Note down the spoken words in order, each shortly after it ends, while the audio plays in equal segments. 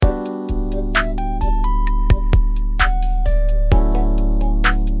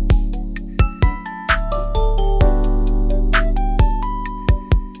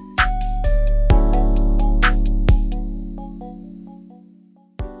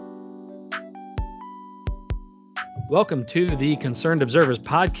Welcome to the Concerned Observers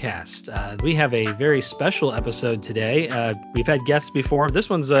podcast. We have a very special episode today. We've had guests before. This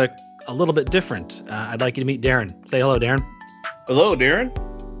one's a little bit different. I'd like you to meet Darren. Say hello, Darren. Hello, Darren.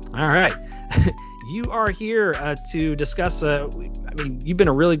 All right. You are here to discuss, you've been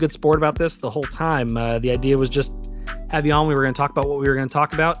a really good sport about this the whole time. The idea was just have you on. We were going to talk about what we were going to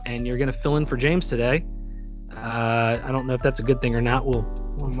talk about, and you're going to fill in for James today. I don't know if that's a good thing or not.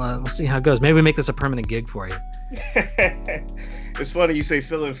 We'll see how it goes. Maybe we make this a permanent gig for you. It's funny you say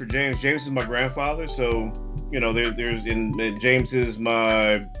fill in for James. James is my grandfather, so James is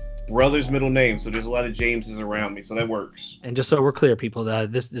my brother's middle name, so there's a lot of Jameses around me, so that works. And just so we're clear, people,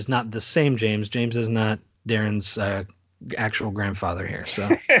 this is not the same James. James is not Darren's actual grandfather here. So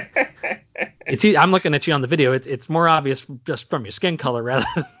I'm looking at you on the video. It's more obvious just from your skin color rather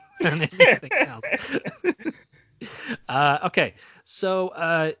than anything else. Okay,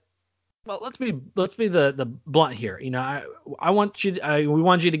 so. Well, let's be the blunt here. You know, we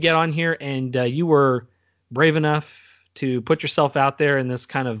wanted you to get on here, and you were brave enough to put yourself out there in this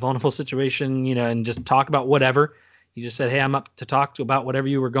kind of vulnerable situation, you know, and just talk about whatever. You just said, "Hey, I'm up to talk about whatever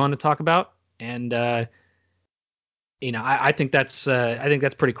you were going to talk about," and I think that's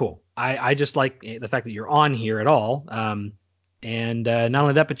pretty cool. I just like the fact that you're on here at all, and not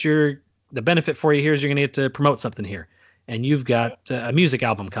only that, but the benefit for you here is you're going to get to promote something here. And you've got a music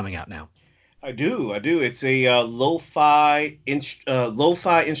album coming out now. I do. It's a lo-fi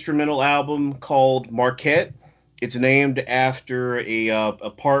instrumental album called Marquette. It's named after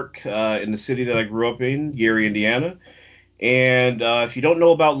a park in the city that I grew up in, Gary, Indiana. And if you don't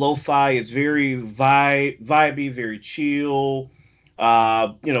know about lo-fi, it's very vibey, very chill,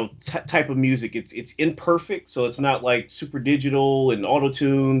 type of music. It's imperfect, so it's not like super digital and auto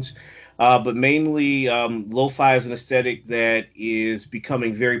tunes. But mainly, lo-fi is an aesthetic that is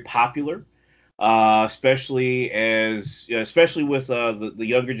becoming very popular, especially with the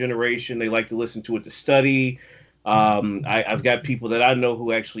younger generation. They like to listen to it to study. I've got people that I know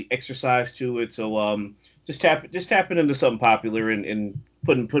who actually exercise to it. So just tapping into something popular and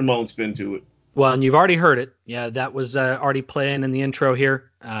putting my own spin to it. Well, and you've already heard it. Yeah, that was already playing in the intro here.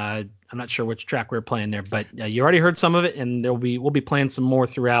 I'm not sure which track we were playing there, but you already heard some of it, and we'll be playing some more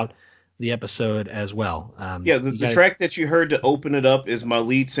throughout the episode as well. The track that you heard to open it up is my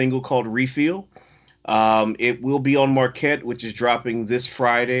lead single called Refill. It will be on Marquette, which is dropping this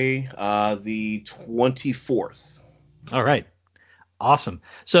Friday, the 24th. All right. Awesome.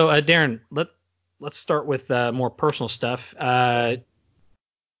 So, Darren, let's start with more personal stuff.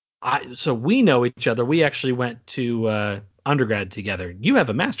 So we know each other. We actually went to undergrad together. You have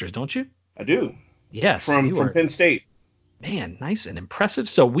a master's, don't you? I do. Yes. From Penn State. Man, nice and impressive.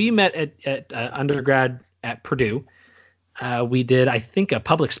 So we met at undergrad at Purdue. We did, I think, a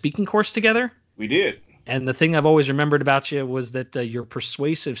public speaking course together. We did. And the thing I've always remembered about you was that your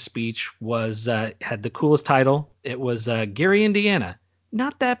persuasive speech had the coolest title. It was Gary, Indiana.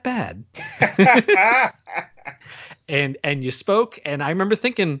 Not that bad. and you spoke, and I remember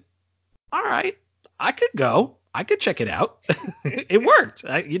thinking, all right, I could go. I could check it out. It worked.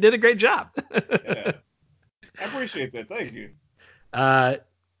 You did a great job. Yeah. I appreciate that. Thank you.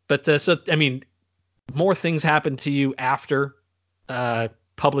 More things happened to you after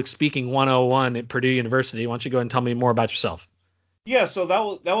Public Speaking 101 at Purdue University. Why don't you go ahead and tell me more about yourself? Yeah, so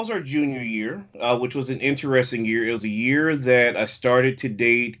that was our junior year, which was an interesting year. It was a year that I started to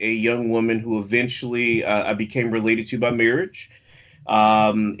date a young woman who eventually I became related to by marriage.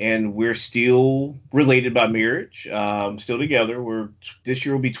 And we're still related by marriage, still together. This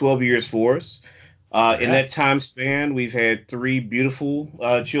year will be 12 years for us. In that time span, we've had three beautiful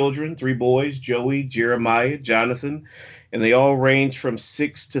children, three boys, Joey, Jeremiah, Jonathan, and they all range from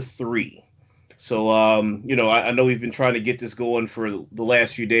 6 to 3. So, I know we've been trying to get this going for the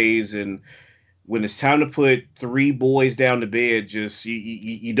last few days, and when it's time to put three boys down to bed, just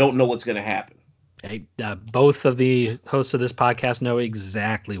you don't know what's going to happen. Hey, both of the hosts of this podcast know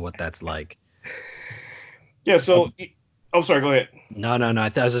exactly what that's like. Yeah, so I'm sorry, go ahead. No. I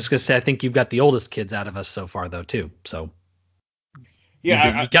was just going to say, I think you've got the oldest kids out of us so far, though, too. So,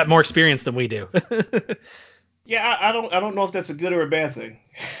 yeah, you got more experience than we do. Yeah, I don't know if that's a good or a bad thing.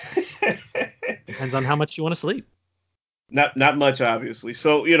 Depends on how much you want to sleep. Not much, obviously.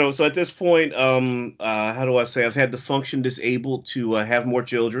 So so at this point, how do I say? I've had the function disabled to have more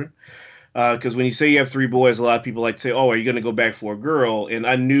children. Because when you say you have three boys, a lot of people like to say, "Oh, are you going to go back for a girl?" And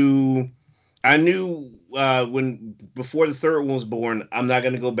I knew when before the third one was born, I'm not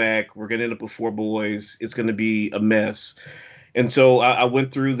going to go back. We're going to end up with four boys. It's going to be a mess. And so I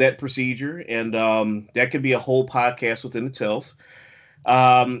went through that procedure, and that could be a whole podcast within itself.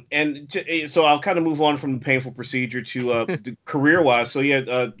 So I'll kind of move on from the painful procedure to career wise. So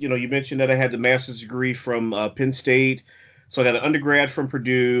yeah, you mentioned that I had the master's degree from Penn State. So I got an undergrad from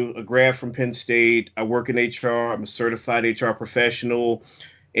Purdue, a grad from Penn State. I work in HR. I'm a certified HR professional.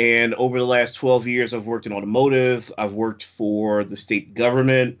 And over the last 12 years, I've worked in automotive. I've worked for the state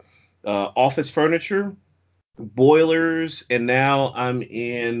government, office furniture, boilers, and now I'm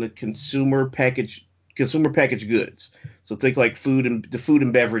in consumer packaged goods. So think like the food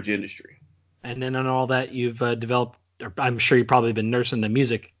and beverage industry. And then on all that, you've developed, or I'm sure you've probably been nursing the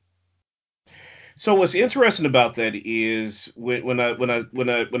music. So what's interesting about that is when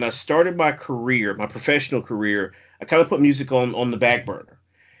I started my career, my professional career, I kind of put music on the back burner.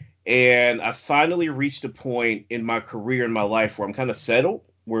 And I finally reached a point in my career in my life where I'm kind of settled,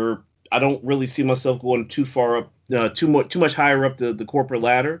 where I don't really see myself going too far up, too much higher up the corporate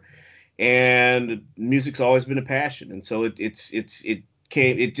ladder. And music's always been a passion, and so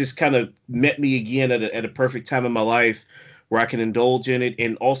it just kind of met me again at a perfect time in my life where I can indulge in it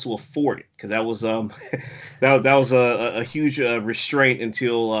and also afford it, because that was that was a huge restraint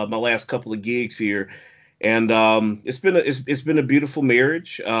until my last couple of gigs here. And it's been a beautiful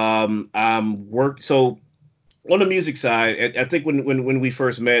marriage. I'm work so on the music side. I think when we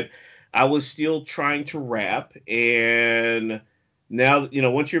first met, I was still trying to rap, and now,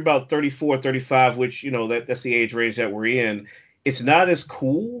 once you're about 34, 35, which, that's the age range that we're in, it's not as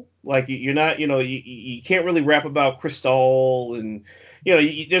cool. Like you're not, you can't really rap about Cristal, and you're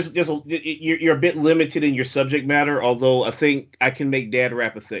a bit limited in your subject matter. Although I think I can make dad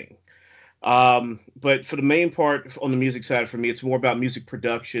rap a thing. But for the main part on the music side, for me, it's more about music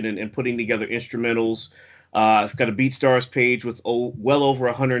production and putting together instrumentals. I've got a BeatStars page with well over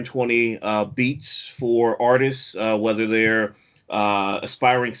 120 beats for artists, whether they're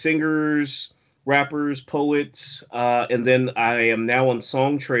aspiring singers, rappers, poets, and then I am now on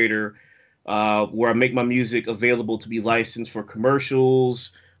Songtradr, where I make my music available to be licensed for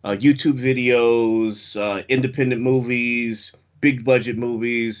commercials, YouTube videos, independent movies, big budget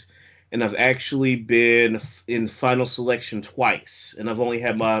movies. And I've actually been in final selection twice, and I've only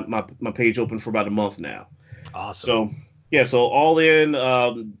had my page open for about a month now. Awesome. So yeah, so all in,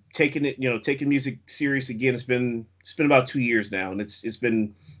 taking music serious again. It's been about 2 years now, and it's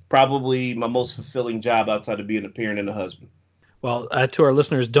been probably my most fulfilling job outside of being a parent and a husband. Well, to our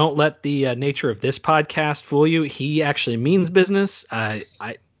listeners, don't let the nature of this podcast fool you. He actually means business. I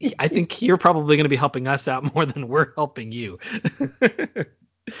think you're probably going to be helping us out more than we're helping you.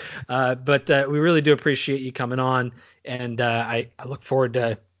 But we really do appreciate you coming on, and I look forward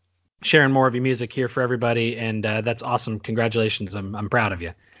to sharing more of your music here for everybody. And that's awesome. Congratulations. I'm proud of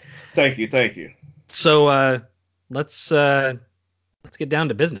you. Thank you, thank you. So let's uh, let's get down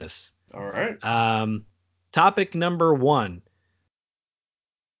to business. All right. Topic number one.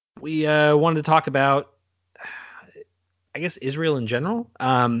 We wanted to talk about, I guess, Israel in general.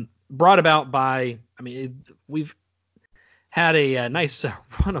 Brought about by, we've had a nice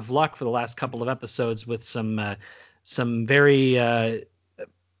run of luck for the last couple of episodes with some very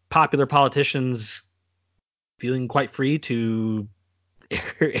popular politicians feeling quite free to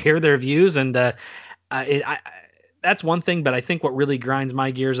air their views, and that's one thing. But I think what really grinds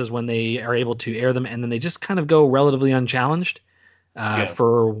my gears is when they are able to air them and then they just kind of go relatively unchallenged Yeah.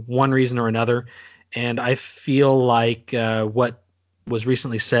 for one reason or another. And I feel like what was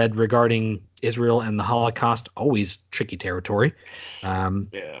recently said regarding Israel and the Holocaust, always tricky territory.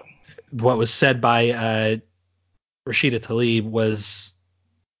 Yeah. What was said by Rashida Tlaib was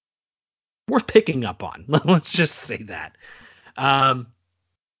worth picking up on. Let's just say that. Um,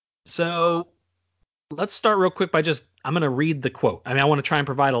 so let's start real quick by I'm going to read the quote. I want to try and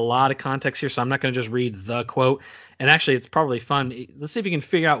provide a lot of context here, so I'm not going to just read the quote. And actually, it's probably fun. Let's see if you can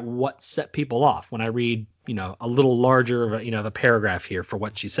figure out what set people off when I read, a little larger of a paragraph here for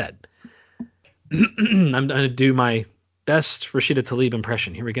what she said. I'm going to do my best Rashida Tlaib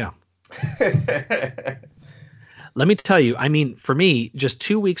impression. Here we go. Let me tell you, for me, just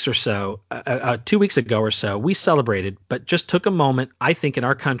 2 weeks ago or so, we celebrated, but just took a moment, I think, in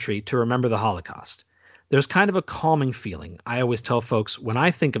our country to remember the Holocaust. There's kind of a calming feeling. I always tell folks when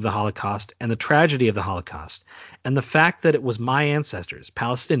I think of the Holocaust and the tragedy of the Holocaust, and the fact that it was my ancestors,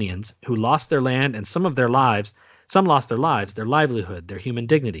 Palestinians, who lost their land and some lost their lives, their livelihood, their human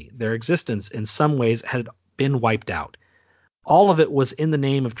dignity, their existence in some ways had been wiped out. All of it was in the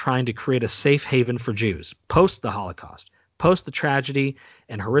name of trying to create a safe haven for Jews post the Holocaust, post the tragedy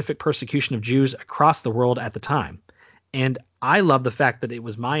and horrific persecution of Jews across the world at the time. And I love the fact that it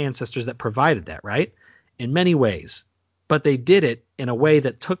was my ancestors that provided that, right? In many ways. But they did it in a way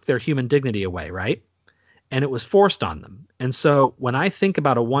that took their human dignity away, right? and it was forced on them. And so when I think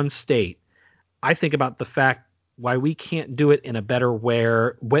about a one state, I think about the fact why we can't do it in a better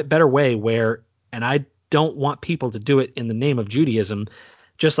way where, and I don't want people to do it in the name of Judaism,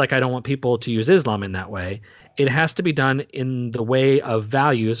 just like I don't want people to use Islam in that way. It has to be done in the way of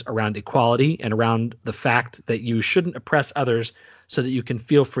values around equality and around the fact that you shouldn't oppress others so that you can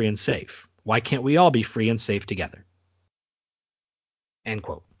feel free and safe. Why can't we all be free and safe together? End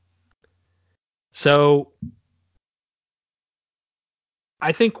quote. So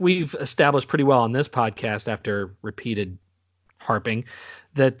I think we've established pretty well on this podcast after repeated harping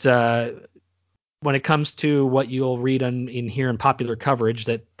that when it comes to what you'll read in here in popular coverage,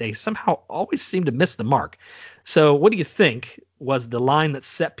 that they somehow always seem to miss the mark. So what do you think was the line that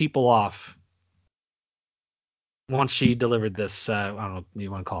set people off once she delivered this? I don't know, you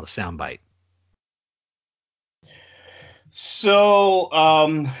want to call it a soundbite. So,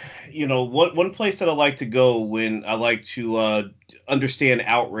 one place that I like to go when I like to understand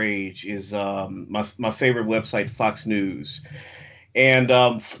outrage is my favorite website, Fox News. And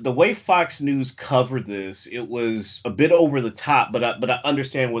the way Fox News covered this, it was a bit over the top, but I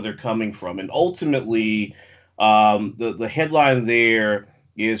understand where they're coming from. And ultimately, the headline there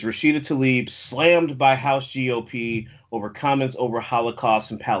is Rashida Tlaib slammed by House GOP over comments over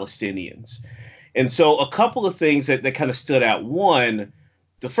Holocaust and Palestinians. And so a couple of things that kind of stood out. One,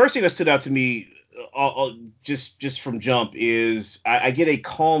 the first thing that stood out to me just from jump is I get a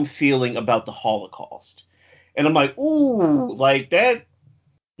calm feeling about the Holocaust. And I'm like, ooh, like that.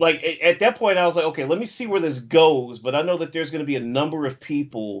 Like at that point, I was like, okay, let me see where this goes. But I know that there's going to be a number of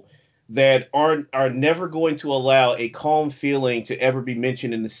people that are never going to allow a calm feeling to ever be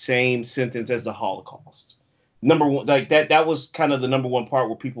mentioned in the same sentence as the Holocaust. Number one, like that was kind of the number one part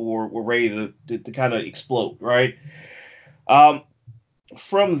where people were ready to kind of explode, right? Um,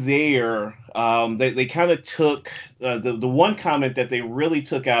 from there, they kind of took the one comment that they really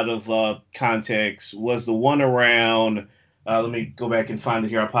took out of context was the one around. Let me go back and find it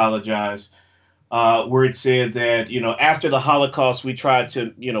here. I apologize. Where it said that after the Holocaust we tried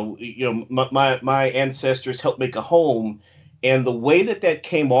to my ancestors helped make a home, and the way that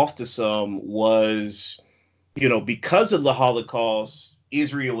came off to some was because of the Holocaust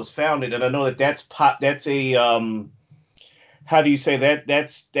Israel was founded, and I know that that's a how do you say that?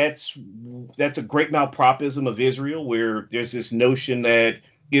 That's a great malpropism of Israel, where there's this notion that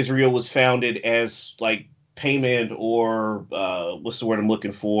Israel was founded as like payment or what's the word I'm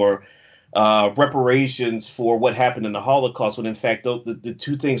looking for? Reparations for what happened in the Holocaust, when in fact the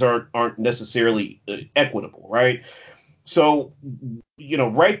two things aren't necessarily equitable, right? So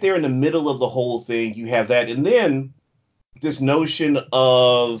right there in the middle of the whole thing, you have that, and then this notion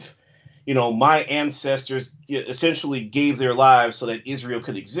of my ancestors essentially gave their lives so that Israel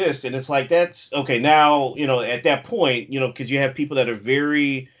could exist. And it's like, that's okay. Now, at that point, because you have people that are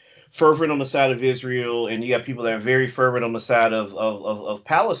very fervent on the side of Israel, and you have people that are very fervent on the side of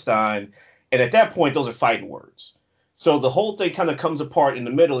Palestine. And at that point, those are fighting words. So the whole thing kind of comes apart in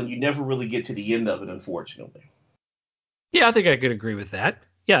the middle, and you never really get to the end of it, unfortunately. Yeah, I think I could agree with that.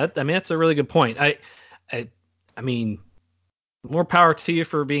 Yeah, I mean that's a really good point. I, I mean, more power to you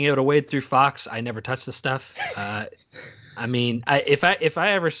for being able to wade through Fox. I never touch the stuff. I mean, if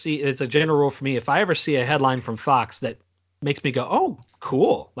I ever see, it's a general rule for me. If I ever see a headline from Fox that makes me go, "Oh,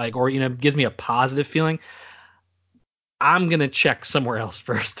 cool," like, or gives me a positive feeling, I'm gonna check somewhere else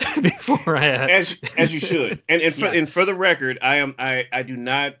first before I. As you should. And Yeah. for the record, I do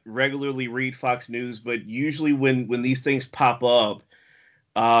not regularly read Fox News, but usually when these things pop up,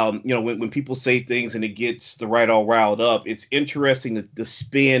 when people say things and it gets the right all riled up, it's interesting the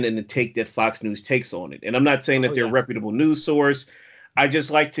spin and the take that Fox News takes on it. And I'm not saying that Oh they're a yeah. reputable news source. I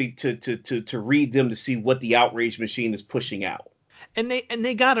just like to read them to see what the outrage machine is pushing out. And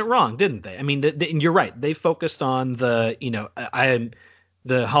they got it wrong, didn't they? I mean, and you're right. They focused on the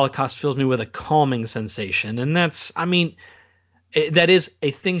Holocaust fills me with a calming sensation, and that's, I mean, that is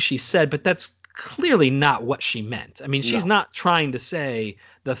a thing she said, but that's clearly not what she meant. I mean, she's No. not trying to say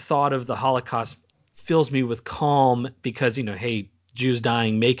the thought of the Holocaust fills me with calm because, hey, Jews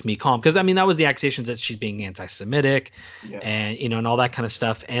dying make me calm. Because I mean, that was the accusations that she's being anti-Semitic, Yeah. and and all that kind of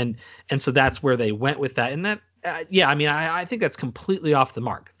stuff. And so that's where they went with that. And that, yeah, I mean, I think that's completely off the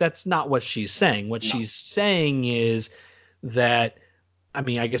mark. That's not what she's saying. What No. she's saying is that, I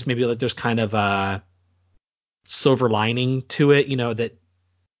mean, I guess maybe that there's kind of a silver lining to it, that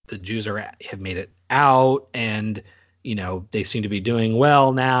the Jews have made it out, and they seem to be doing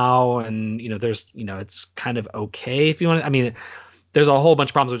well now, and there's it's kind of okay if you want. I mean, there's a whole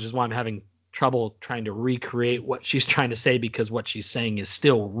bunch of problems, which is why I'm having trouble trying to recreate what she's trying to say, because what she's saying is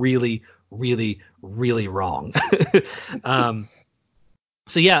still really, really, really wrong. um,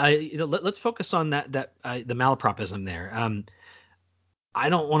 so yeah, let's focus on that the malapropism there. I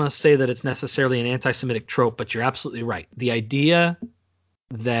don't want to say that it's necessarily an anti-Semitic trope, but you're absolutely right. The idea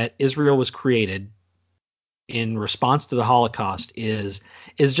that Israel was created in response to the Holocaust is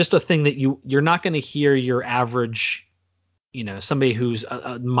just a thing that you're not going to hear your average, somebody who's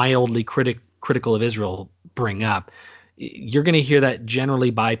mildly critical of Israel bring up. You're going to hear that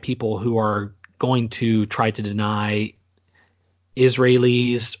generally by people who are going to try to deny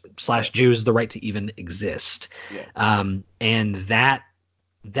Israelis / Jews the right to even exist. Yeah. And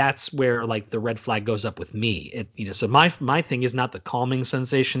that's where like the red flag goes up with me. So my thing is not the calming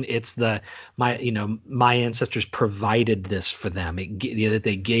sensation. It's my ancestors provided this for them. That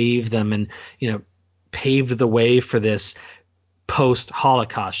they gave them and paved the way for this post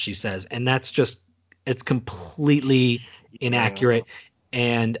Holocaust, she says, and it's completely Yeah. inaccurate.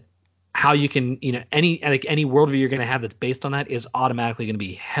 And how you can any worldview you're going to have that's based on that is automatically going to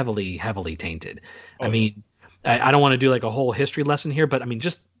be heavily, heavily tainted. I Oh yeah. mean, I don't want to do like a whole history lesson here, but I mean,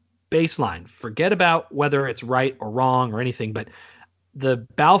 just baseline. Forget about whether it's right or wrong or anything. But the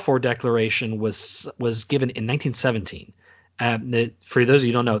Balfour Declaration was given in 1917. For those of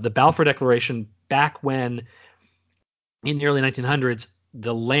you who don't know, the Balfour Declaration, back when in the early 1900s,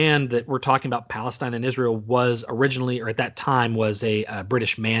 the land that we're talking about, Palestine and Israel, was originally, or at that time, was a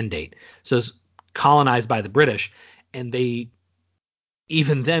British mandate. So it's colonized by the British, and they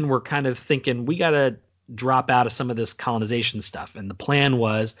even then were kind of thinking we got to drop out of some of this colonization stuff. And the plan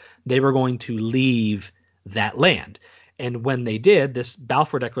was they were going to leave that land. And when they did, this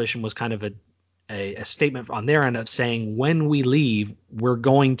Balfour Declaration was kind of a statement on their end of saying, when we leave, we're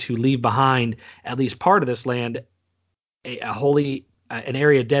going to leave behind at least part of this land, a holy an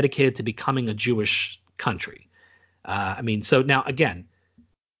area dedicated to becoming a Jewish country. I mean, so now again,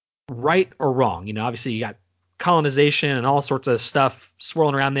 right or wrong, obviously you got colonization and all sorts of stuff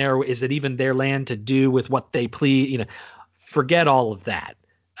swirling around there. Is it even their land to do with what they please? Forget all of that.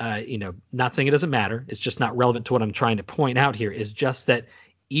 Not saying it doesn't matter. It's just not relevant to what I'm trying to point out here. Is just that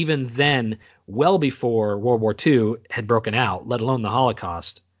even then, well before World War II had broken out, let alone the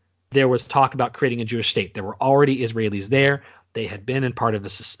Holocaust, there was talk about creating a Jewish state. There were already Israelis there. They had been in part of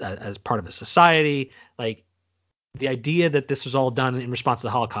as part of a society. Like, the idea that this was all done in response to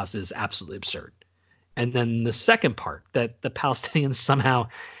the Holocaust is absolutely absurd. And then the second part, that the Palestinians somehow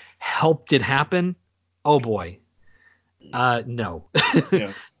helped it happen. Oh boy, no.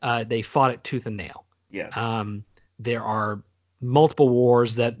 Yeah. They fought it tooth and nail. Yeah. There are multiple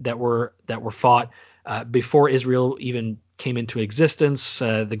wars that were fought before Israel even came into existence.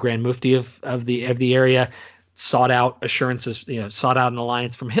 The Grand Mufti of the area sought out assurances, sought out an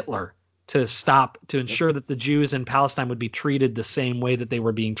alliance from Hitler to ensure that the Jews in Palestine would be treated the same way that they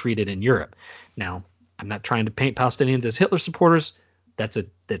were being treated in Europe. Now, I'm not trying to paint Palestinians as Hitler supporters. That's a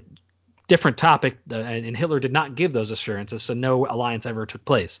different topic, and Hitler did not give those assurances, so no alliance ever took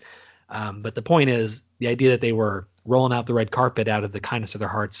place. But the point is, the idea that they were rolling out the red carpet out of the kindness of their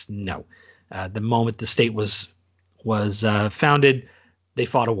hearts, no. The moment the state was founded, they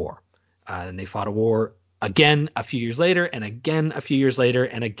fought a war, and they fought a war again a few years later, and again a few years later,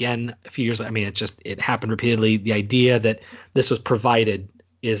 and again a few years later. I mean, it happened repeatedly. The idea that this was provided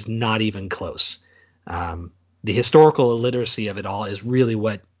is not even close. The historical illiteracy of it all is really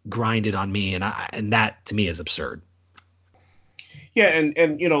what grinded on me, and that to me is absurd. Yeah,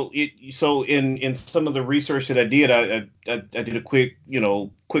 and so in some of the research that I did, I did a quick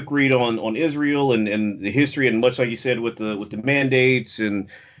read on Israel and the history, and much like you said with the mandates, and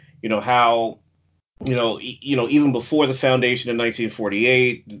how even before the foundation in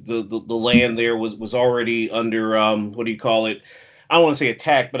 1948, the land there was already under, what do you call it? I don't want to say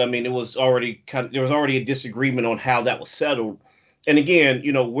attack, but I mean it was already there was already a disagreement on how that was settled. And again,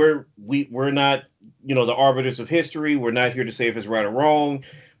 we're not the arbiters of history. We're not here to say if it's right or wrong.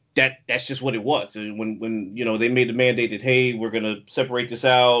 That's just what it was. And when they made the mandate that, hey, we're gonna separate this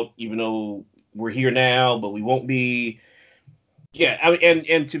out, even though we're here now, but we won't be. Yeah, I mean,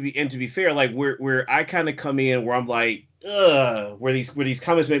 and to be fair, like where I kind of come in, where I'm like, where these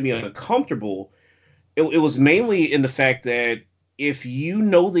comments made me uncomfortable. It was mainly in the fact that if you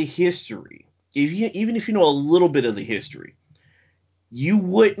know the history, even if you know a little bit of the history, you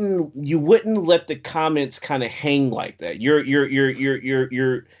wouldn't let the comments kind of hang like that. You're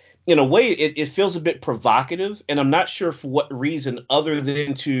in a way, it feels a bit provocative, and I'm not sure for what reason other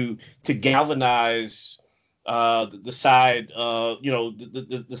than to galvanize the side,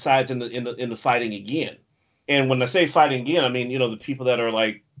 the sides in the fighting again. And when I say fighting again, I mean the people that are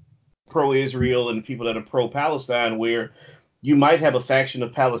like pro Israel and people that are pro Palestine, where you might have a faction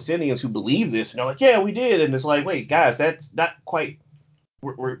of Palestinians who believe this and they're like, yeah, we did, and it's like, wait, guys, that's not quite.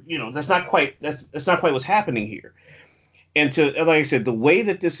 That's not quite that's not quite what's happening here. And to like I said, the way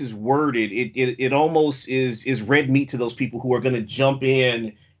that this is worded, it almost is red meat to those people who are going to jump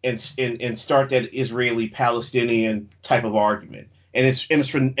in and start that Israeli Palestinian type of argument.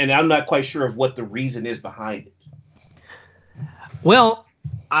 And I'm not quite sure of what the reason is behind it. Well,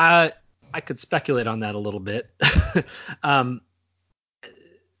 I could speculate on that a little bit. um,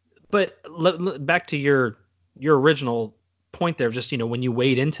 but back to your original point there, just when you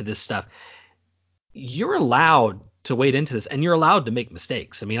wade into this stuff, you're allowed to wade into this, and you're allowed to make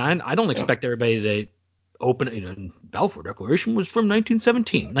mistakes. I mean, I don't Yeah. expect everybody to open. Balfour Declaration was from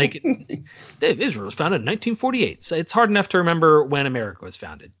 1917. Like, Israel was founded in 1948. So it's hard enough to remember when America was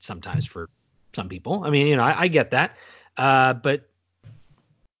founded. Sometimes for some people. I mean, I get that, but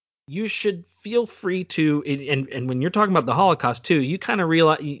you should feel free to, and when you're talking about the Holocaust too, you kind of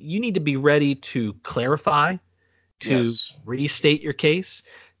realize you need to be ready to clarify, to Yes. restate your case,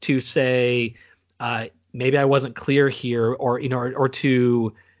 to say, maybe I wasn't clear here, or or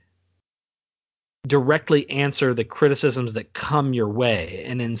to directly answer the criticisms that come your way.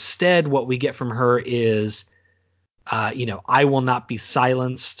 And instead, what we get from her is, I will not be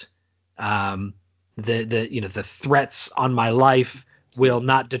silenced. The threats on my life will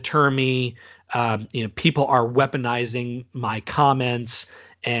not deter me. People are weaponizing my comments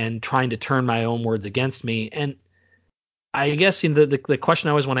and trying to turn my own words against me. And I guess the question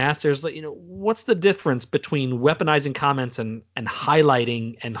I always want to ask there is, what's the difference between weaponizing comments and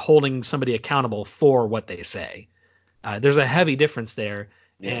highlighting and holding somebody accountable for what they say? There's a heavy difference there,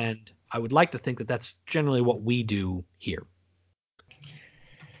 Yeah. and I would like to think that that's generally what we do here.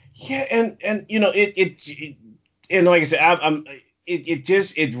 Yeah, and and like I said, I'm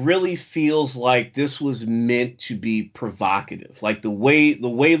it really feels like this was meant to be provocative. Like the way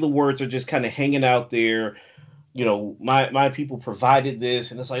the words are just kind of hanging out there. My people provided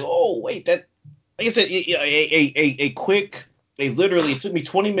this, and it's like, oh wait, that like I said, a quick, literally, it took me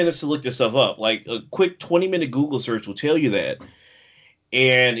 20 minutes to look this stuff up. Like a quick 20-minute Google search will tell you that,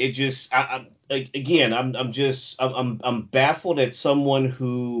 and it just again, I'm baffled at someone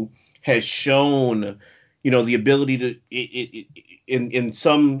who has shown the ability to in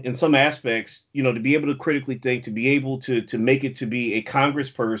some aspects, to be able to critically think, to be able to make it to be a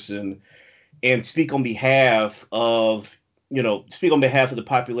congressperson and speak on behalf of the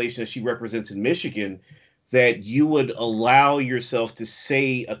population that she represents in Michigan, that you would allow yourself to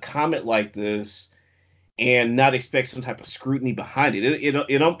say a comment like this and not expect some type of scrutiny behind it.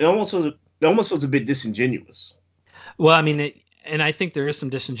 It almost was a bit disingenuous. Well, I mean, and I think there is some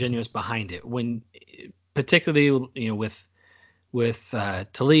disingenuous behind it when, particularly, with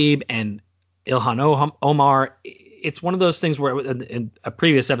Talib and Ilhan Omar. It's one of those things where in a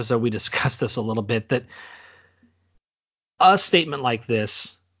previous episode we discussed this a little bit, that a statement like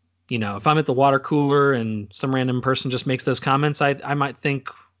this, if I'm at the water cooler and some random person just makes those comments, I might think,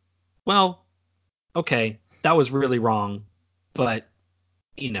 well, okay, that was really wrong, but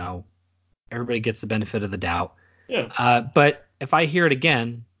you know, everybody gets the benefit of the doubt. Yeah. But if I hear it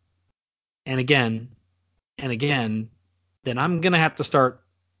again and again and again, then I'm gonna have to start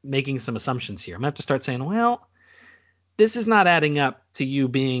making some assumptions here. I'm gonna have to start saying, well, this is not adding up to you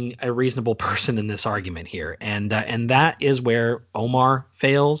being a reasonable person in this argument here, and that is where Omar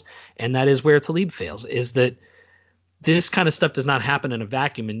fails, and that is where Talib fails. Is that this kind of stuff does not happen in a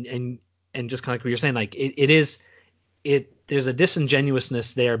vacuum, and just kind of like what you're saying, like it is it. There's a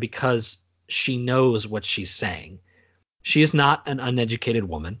disingenuousness there because she knows what she's saying. She is not an uneducated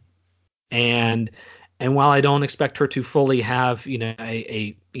woman, and while I don't expect her to fully have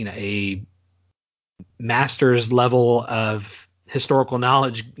a master's level of historical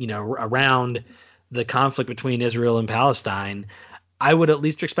knowledge, around the conflict between Israel and Palestine, I would at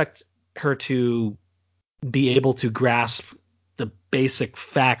least expect her to be able to grasp the basic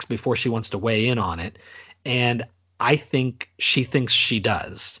facts before she wants to weigh in on it. And I think she thinks she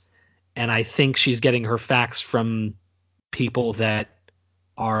does. And I think she's getting her facts from people that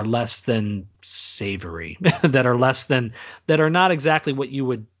are less than savory, that are not exactly what you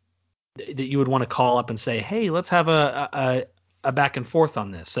would want to call up and say, "Hey, let's have a back and forth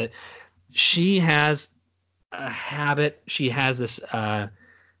on this." She has a habit. She has this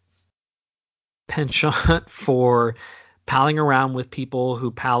penchant for palling around with people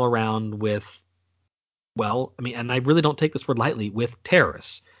who pal around with, well, I mean, and I really don't take this word lightly, with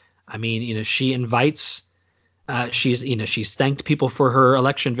terrorists. I mean, she invites. She's thanked people for her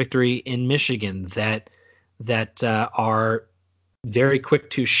election victory in Michigan that are very quick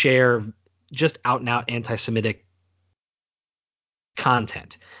to share just out and out anti-Semitic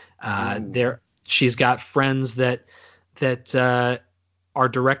content. She's got friends that are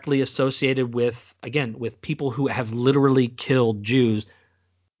directly associated with people who have literally killed Jews,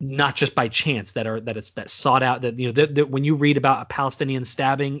 not just by chance, that sought out, that that when you read about a Palestinian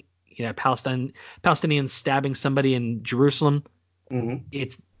stabbing, Palestinians stabbing somebody in Jerusalem,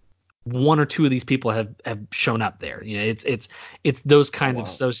 it's one or two of these people have shown up there. It's those kinds of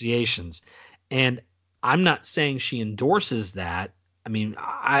associations. And I'm not saying she endorses that. I mean,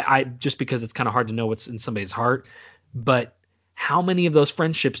 I just because it's kind of hard to know what's in somebody's heart, but how many of those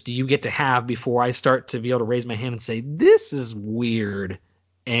friendships do you get to have before I start to be able to raise my hand and say, this is weird,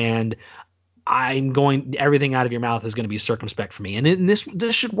 and everything out of your mouth is going to be circumspect for me. And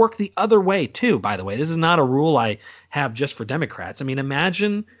this should work the other way too, by the way. This is not a rule I have just for Democrats. I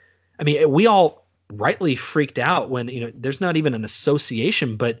mean, we all rightly freaked out when, there's not even an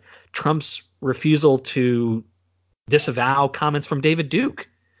association, but Trump's refusal to disavow comments from David Duke.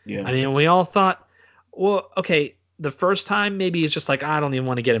 Yeah. I mean, we all thought, well, okay, the first time maybe it's just like, I don't even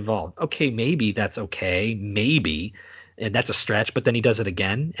want to get involved. Okay, maybe that's okay. Maybe. And that's a stretch, but then he does it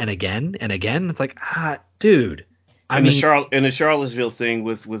again and again and again. It's like, dude. The Charlottesville thing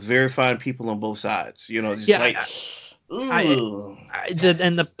with verifying people on both sides, just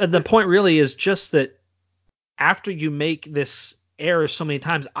the point really is just that after you make this error so many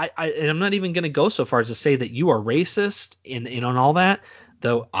times, and I'm not even going to go so far as to say that you are racist in on all that,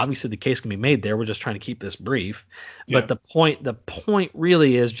 though obviously the case can be made there. We're just trying to keep this brief. Yeah. But the point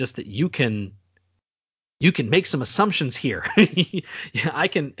really is just that you can make some assumptions here.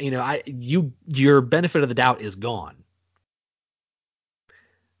 Your benefit of the doubt is gone.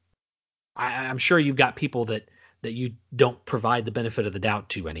 I'm sure you've got people that you don't provide the benefit of the doubt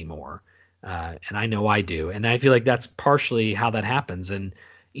to anymore. And I know I do. And I feel like that's partially how that happens. And,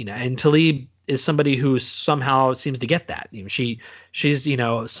 and Tlaib is somebody who somehow seems to get that. She's,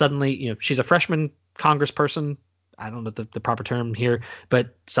 suddenly, she's a freshman congressperson. I don't know the proper term here,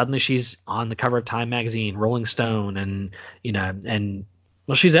 but suddenly she's on the cover of Time magazine, Rolling Stone, and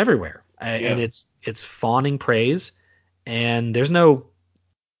she's everywhere. And it's fawning praise. And there's no,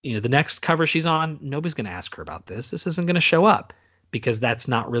 the next cover she's on, nobody's going to ask her about this. This isn't going to show up because that's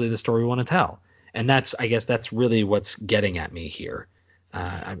not really the story we want to tell. And I guess that's really what's getting at me here.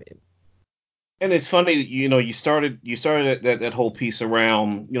 And it's funny, you started that whole piece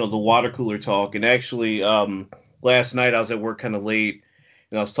around, the water cooler talk. And actually, last night I was at work kind of late,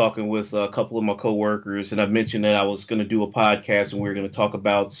 and I was talking with a couple of my coworkers, and I mentioned that I was going to do a podcast and we were going to talk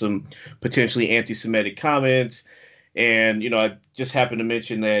about some potentially anti-Semitic comments. And, I just happened to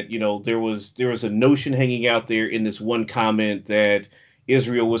mention that, there was a notion hanging out there in this one comment that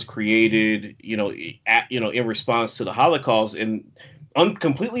Israel was created, in response to the Holocaust, and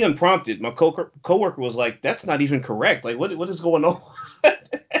completely unprompted, my coworker was like, "That's not even correct. Like, what is going on?"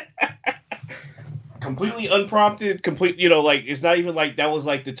 Completely unprompted, like, it's not even like that was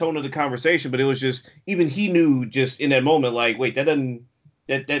like the tone of the conversation, but it was just, even he knew just in that moment, like, wait,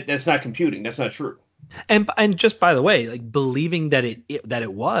 that's not computing. That's not true. And just by the way, like, believing that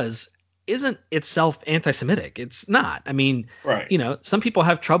it was isn't itself anti-Semitic. It's not. I mean, right. Some people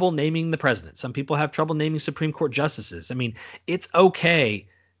have trouble naming the president. Some people have trouble naming Supreme Court justices. I mean, it's okay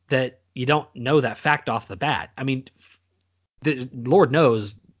that you don't know that fact off the bat. I mean, the Lord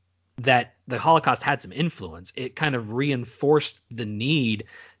knows that the Holocaust had some influence. It kind of reinforced the need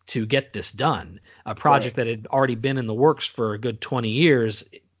to get this done. A project that had already been in the works for a good 20 years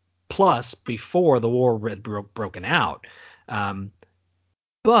plus before the war had broken out.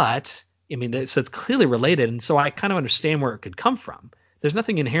 But I mean, so it's clearly related. And so I kind of understand where it could come from. There's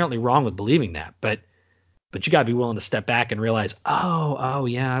nothing inherently wrong with believing that, but you gotta be willing to step back and realize, oh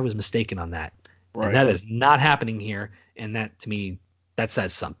yeah, I was mistaken on that. Right. And that is not happening here. And that, to me, that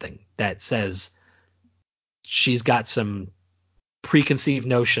says something. That says she's got some preconceived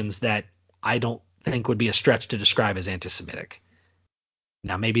notions that I don't think would be a stretch to describe as anti-Semitic.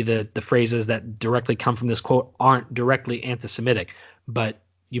 Now, maybe the phrases that directly come from this quote aren't directly anti-Semitic, but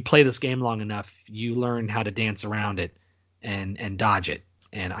you play this game long enough, you learn how to dance around it and dodge it.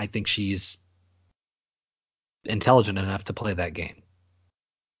 And I think she's intelligent enough to play that game.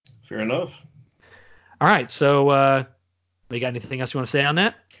 Fair enough. All right. So, we got anything else you want to say on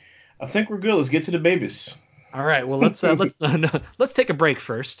that? I think we're good. Let's get to the babies. All right. Well, let's take a break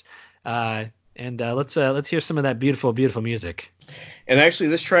first. And let's hear some of that beautiful, beautiful music. And actually,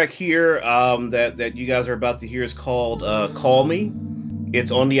 this track here that you guys are about to hear is called "Call Me." It's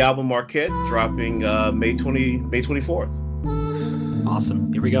on the album Marquette, dropping May 24th.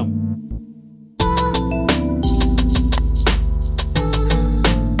 Awesome. Here we go.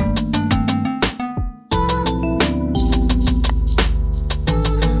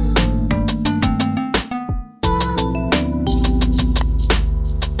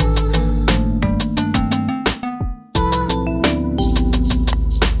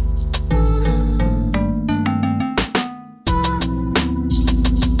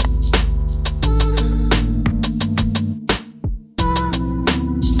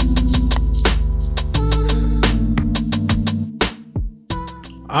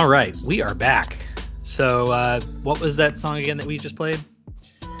 All right, we are back. So, what was that song again that we just played?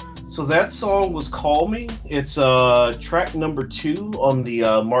 So that song was "Call Me." It's track number 2 on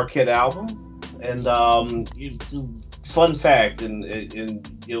the Marquette album, and fun fact,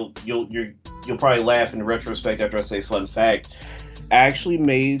 and you'll probably laugh in retrospect after I say fun fact. I actually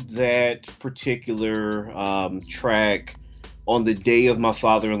made that particular track on the day of my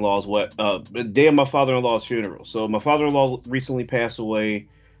father-in-law's the day of my father-in-law's funeral. So my father-in-law recently passed away.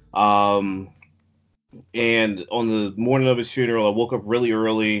 Um, and on the morning of his funeral, I woke up really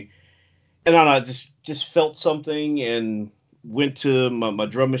early, and I don't know, just felt something, and went to my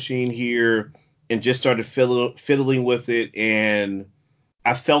drum machine here and just started fiddling with it, and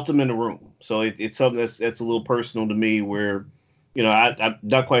I felt him in the room. So it's something that's a little personal to me, where I'm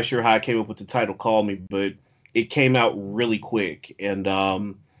not quite sure how I came up with the title "Call Me," but it came out really quick, and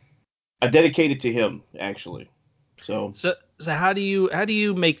I dedicated to him actually. So how do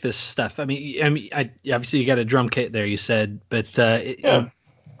you make this stuff? Obviously you got a drum kit there, you said, but Yeah.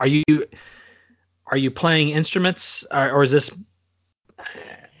 are you playing instruments, or is this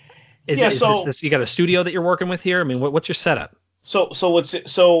is Yeah, is this so this you got a studio that you're working with here? I mean, what's your setup?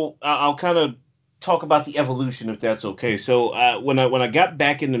 I'll kind of talk about the evolution, if that's okay. So when I got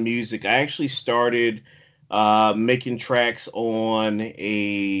back into music, I actually started making tracks on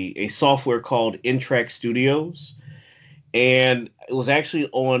a software called N-Track Studios, and it was actually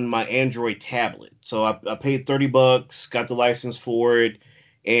on my Android tablet. So I paid $30, got the license for it,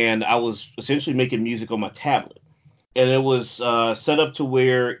 and I was essentially making music on my tablet. And it was set up to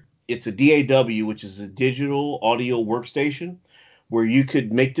where it's a DAW, which is a digital audio workstation, where you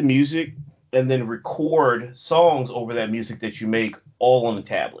could make the music and then record songs over that music that you make all on the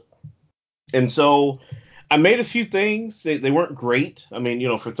tablet. And so I made a few things. They weren't great. I mean,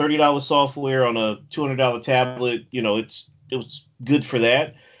 for $30 software on a $200 tablet, it was good for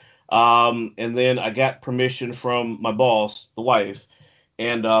that. And then I got permission from my boss, the wife,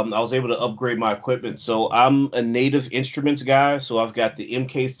 and I was able to upgrade my equipment. So I'm a Native Instruments guy. So I've got the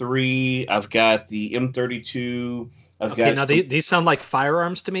MK3, I've got the M32, I've Okay, got. now these sound like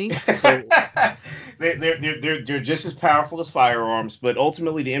firearms to me. So They're just as powerful as firearms, but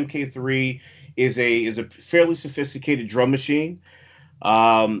ultimately the MK3 is a fairly sophisticated drum machine.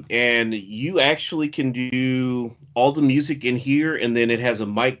 And you actually can do all the music in here, and then it has a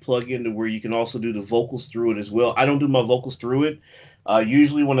mic plug-in to where you can also do the vocals through it as well. I don't do my vocals through it.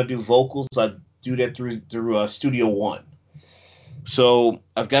 Usually, when I do vocals, I do that through Studio One. So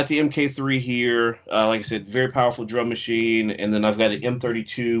I've got the MK3 here. Like I said, very powerful drum machine, and then I've got an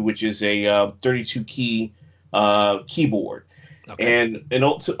M32, which is a 32 key keyboard. okay. And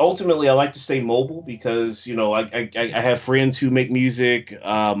ultimately, I like to stay mobile because I have friends who make music.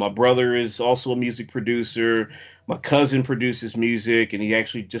 My brother is also a music producer. My cousin produces music, and he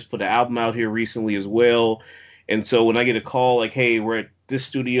actually just put an album out here recently as well. And so when I get a call like, "Hey, we're at this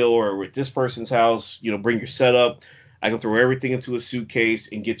studio or we're at this person's house, bring your setup," I can throw everything into a suitcase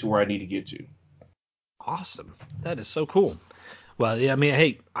and get to where I need to get to. Awesome. That is so cool. Well, yeah, I mean,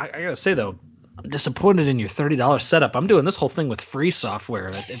 hey, I gotta say though, I'm disappointed in your $30 setup. I'm doing this whole thing with free software.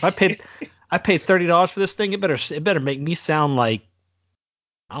 If I paid $30 for this thing, it better make me sound like,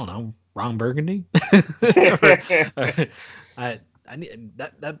 I don't know, Ron Burgundy. or, or I I need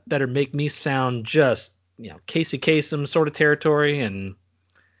that better make me sound just, Casey Kasem sort of territory, and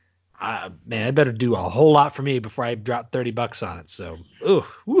man, I better do a whole lot for me before I drop $30 on it. So, ooh,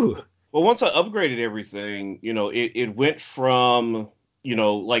 woo. Well, once I upgraded everything, it went from,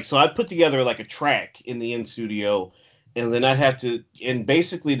 like, so I put together like a track in the in studio, and then I'd have to, and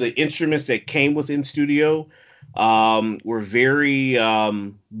basically the instruments that came with in studio were very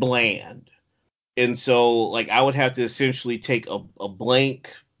bland. And so, like, I would have to essentially take a blank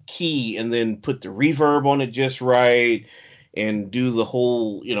key and then put the reverb on it just right, and do the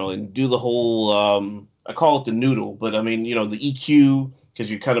whole, I call it the noodle, but I mean, the EQ, because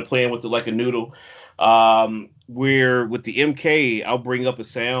you're kind of playing with it like a noodle. Where with the MK, I'll bring up a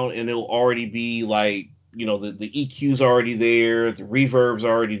sound and it'll already be like, the EQ's already there, the reverb's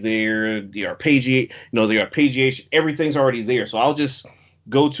already there, the arpeggiation, everything's already there. So I'll just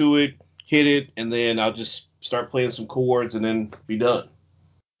go to it, hit it, and then I'll just start playing some chords and then be done.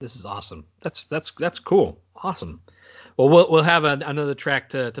 This is awesome. That's cool. Awesome. Well, we'll have another track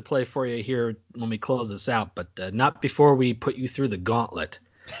to play for you here when we close this out, but not before we put you through the gauntlet.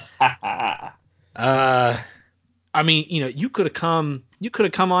 Uh, I mean, you could have come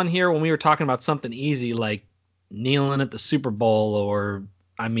on here when we were talking about something easy like kneeling at the Super Bowl, or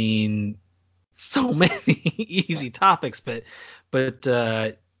I mean, so many easy topics, but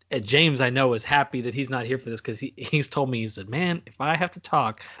James, I know, is happy that he's not here for this because he's told me, he said, man, if I have to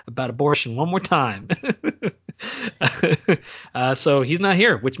talk about abortion one more time. So he's not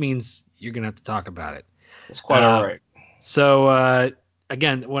here, which means you're going to have to talk about it. It's quite all right. So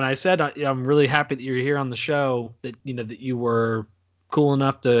again, when I said I'm really happy that you're here on the show, that that you were cool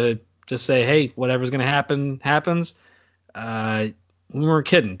enough to just say, hey, whatever's going to happen happens. We weren't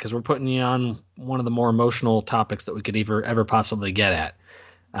kidding, because we're putting you on one of the more emotional topics that we could ever possibly get at.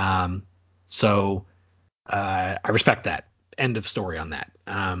 So I respect that. End of story on that.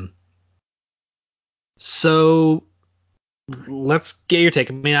 So let's get your take.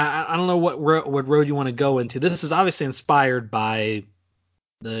 I mean, I don't know what road you want to go into. This is obviously inspired by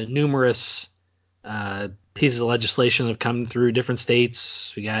the numerous pieces of legislation that have come through different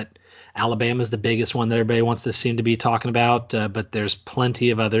states. We got Alabama's the biggest one that everybody wants to seem to be talking about, but there's plenty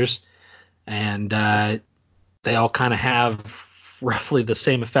of others, and they all kind of have roughly the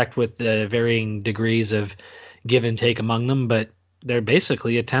same effect with the varying degrees of give and take among them, but they're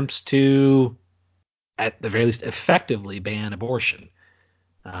basically attempts to, at the very least, effectively ban abortion.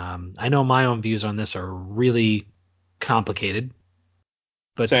 I know my own views on this are really complicated,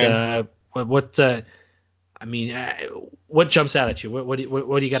 but Same. I mean, what jumps out at you? What do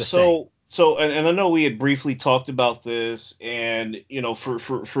you got to say? And I know we had briefly talked about this, and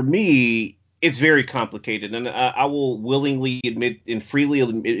for me, it's very complicated, and I will willingly admit and freely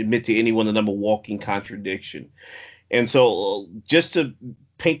admit to anyone that I'm a walking contradiction. And so, just to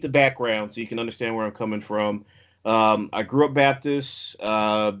paint the background so you can understand where I'm coming from, I grew up Baptist,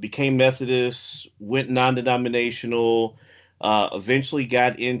 became Methodist, went non-denominational, eventually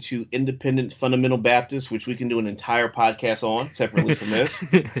got into independent fundamental Baptist, which we can do an entire podcast on separately from this.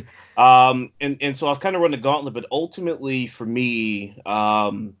 And so I've kind of run the gauntlet, but ultimately for me,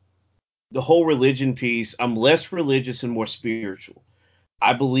 the whole religion piece, I'm less religious and more spiritual.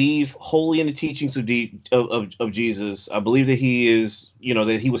 I believe wholly in the teachings of Jesus. I believe that he is,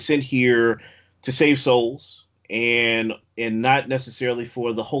 that he was sent here to save souls, and not necessarily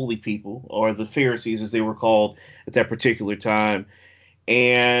for the holy people or the Pharisees as they were called at that particular time.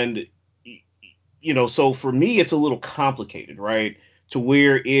 And so for me, it's a little complicated, right? To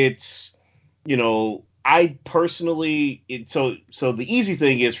where it's, I personally, so the easy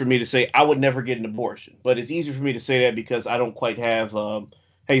thing is for me to say I would never get an abortion, but it's easy for me to say that because I don't quite have, how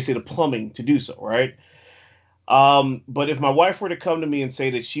you say, the plumbing to do so, right? But if my wife were to come to me and say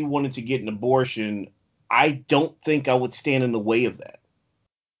that she wanted to get an abortion, I don't think I would stand in the way of that,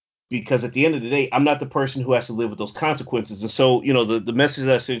 because at the end of the day, I'm not the person who has to live with those consequences. And so, the message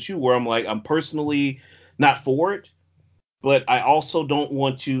that I sent you, where I'm like, I'm personally not for it, but I also don't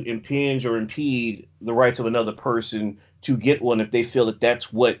want to impinge or impede the rights of another person to get one if they feel that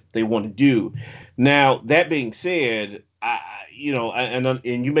that's what they want to do. Now, that being said, and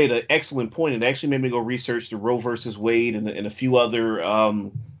you made an excellent point. It actually made me go research the Roe versus Wade and a few other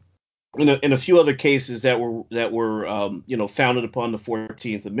in a few other cases that were founded upon the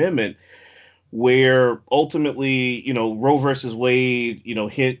 14th Amendment, where ultimately, Roe versus Wade,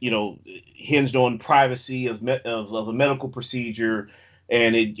 hinged on privacy of a medical procedure,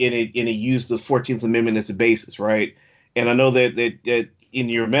 and it used the 14th Amendment as a basis, right? And I know that in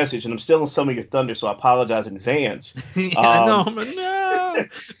your message, and I'm still in some of your thunder, so I apologize in advance. I know, no.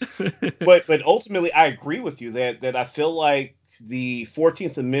 But ultimately, I agree with you that I feel like the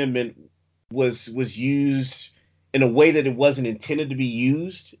 14th Amendment was used in a way that it wasn't intended to be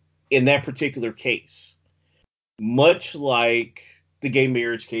used in that particular case. Much like the gay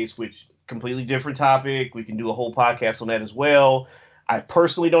marriage case, which completely different topic. We can do a whole podcast on that as well. I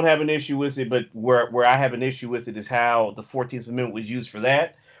personally don't have an issue with it, but where I have an issue with it is how the 14th Amendment was used for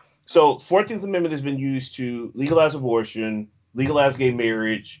that. So 14th Amendment has been used to legalize abortion, legalize gay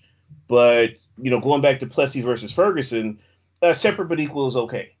marriage, but going back to Plessy versus Ferguson, separate but equal is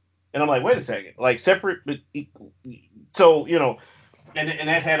okay. And I'm like, wait a second, like separate but equal. So and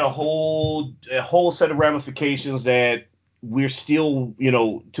that had a whole set of ramifications that we're still,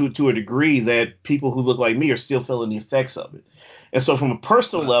 to a degree, that people who look like me are still feeling the effects of it. And so from a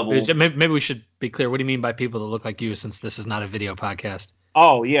personal level, Maybe we should be clear. What do you mean by people that look like you, since this is not a video podcast?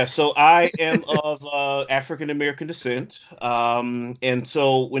 oh yeah, so I am of African American descent, and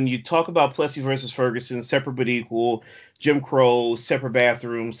so when you talk about Plessy versus Ferguson, separate but equal, Jim Crow, separate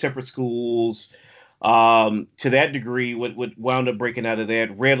bathrooms, separate schools, to that degree, what wound up breaking out of that,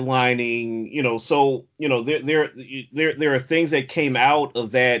 redlining, so there are things that came out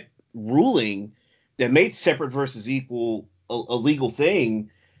of that ruling that made separate versus equal a legal thing,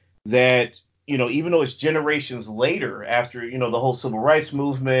 that even though it's generations later, after the whole civil rights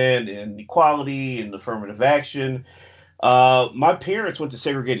movement and equality and affirmative action, My parents went to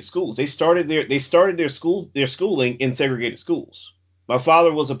segregated schools. They started their schooling in segregated schools. My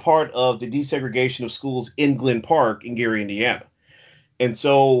father was a part of the desegregation of schools in Glen Park in Gary, Indiana. And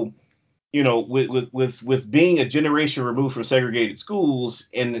so, with being a generation removed from segregated schools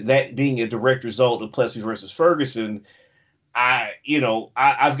and that being a direct result of Plessy versus Ferguson,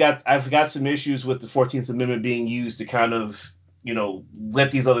 I've got some issues with the 14th Amendment being used to kind of,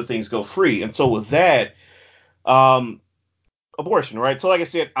 let these other things go free. And so with that, um, abortion, right? So, like I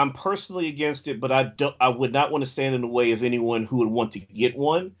said, I'm personally against it, but I would not want to stand in the way of anyone who would want to get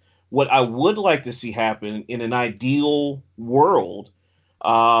one. What I would like to see happen in an ideal world,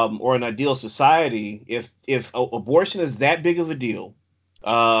 or an ideal society, if abortion is that big of a deal,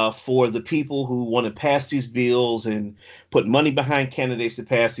 for the people who want to pass these bills and put money behind candidates to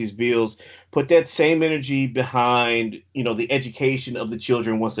pass these bills, put that same energy behind, the education of the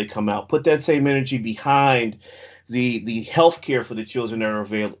children once they come out. Put that same energy behind the health care for the children that are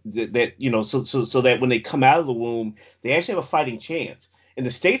available, so that when they come out of the womb, they actually have a fighting chance. In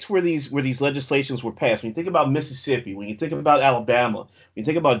the states where these legislations were passed, when you think about Mississippi, when you think about Alabama, when you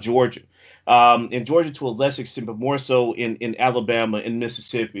think about Georgia, in Georgia to a less extent, but more so in Alabama and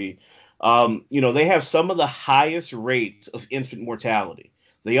Mississippi, they have some of the highest rates of infant mortality.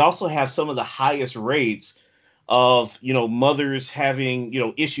 They also have some of the highest rates of, mothers having,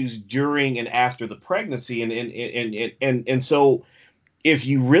 issues during and after the pregnancy, and so if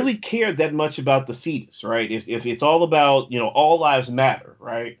you really care that much about the fetus, right? If it's all about, all lives matter,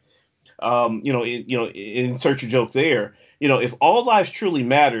 right? Insert your joke there. If all lives truly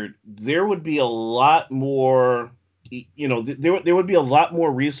mattered, there would be a lot more, there would be a lot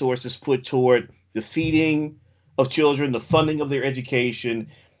more resources put toward the feeding of children, the funding of their education,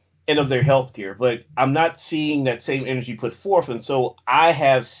 and of their health care. But I'm not seeing that same energy put forth. And so I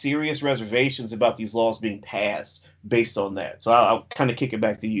have serious reservations about these laws being passed based on that. So I'll kind of kick it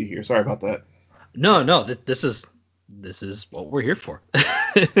back to you here. Sorry about that. No, no, this is what we're here for.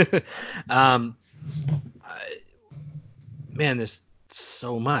 um, I, man, there's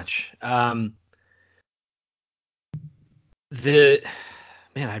so much. The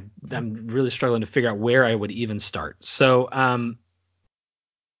man, I'm really struggling to figure out where I would even start. So,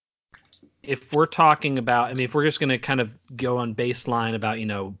 if we're talking about, I mean, if we're just going to kind of go on baseline about,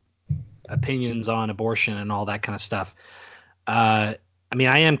 opinions on abortion and all that kind of stuff. I mean,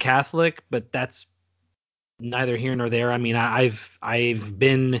 I am Catholic, but that's neither here nor there. I mean, I've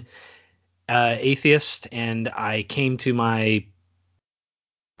been atheist, and I came to my,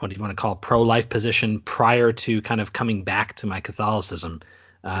 what do you want to call, pro-life position prior to kind of coming back to my Catholicism.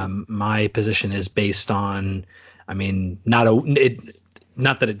 My position is based on, I mean, not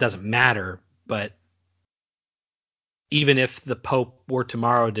that it doesn't matter, but even if the Pope were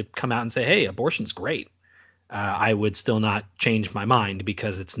tomorrow to come out and say, "Hey, abortion's great," I would still not change my mind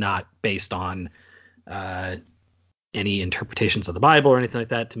because it's not based on uh, any interpretations of the Bible or anything like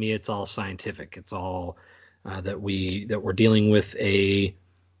that. To me, it's all scientific. It's all that we're dealing with a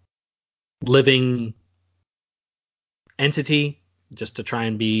living entity. Just to try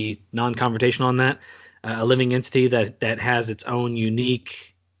and be non-confrontational on that, a living entity that has its own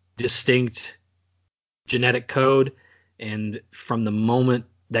unique, distinct genetic code, and from the moment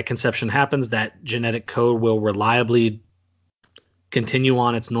that conception happens, that genetic code will reliably continue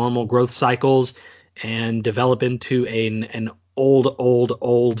on its normal growth cycles and develop into an old,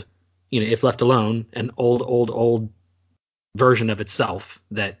 if left alone, an old version of itself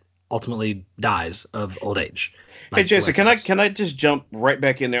that ultimately dies of old age, Hey, like the Jason, rest can of I us. can I just jump right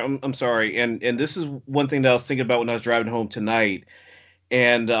back in there? I'm sorry, and this is one thing that I was thinking about when I was driving home tonight,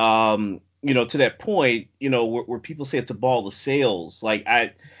 and to that point, where people say it's a ball of sales, like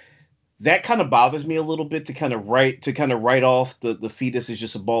that kind of bothers me a little bit to kind of write off the fetus as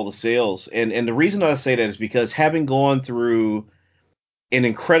just a ball of sales, and the reason I say that is because having gone through an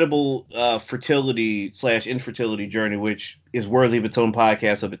incredible fertility slash infertility journey, which is worthy of its own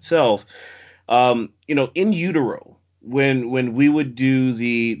podcast of itself. In utero, when we would do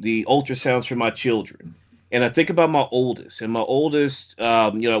the ultrasounds for my children, and I think about my oldest, and my oldest,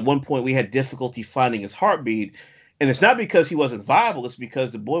 at one point we had difficulty finding his heartbeat. And it's not because he wasn't viable, it's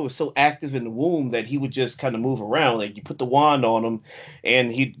because the boy was so active in the womb that he would just kind of move around. Like you put the wand on him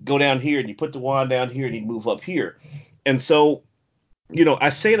and he'd go down here, and you put the wand down here and he'd move up here. And so, I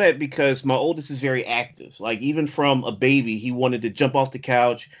say that because my oldest is very active. Like even from a baby, he wanted to jump off the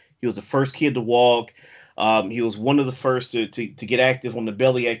couch. He was the first kid to walk. He was one of the first to get active on the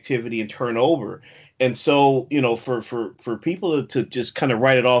belly activity and turn over. And so, for people to just kind of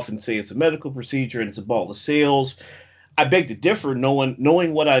write it off and say it's a medical procedure and it's a ball of sales, I beg to differ,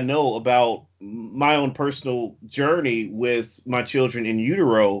 knowing what I know about my own personal journey with my children in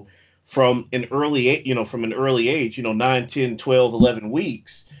utero from an early age, from an early age, 9, 10, 12, 11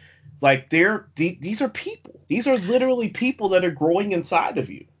 weeks. Like these are people. These are literally people that are growing inside of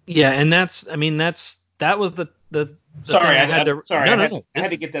you. Yeah, and that was the Sorry, thing I had to. sorry, No, no, no. I had This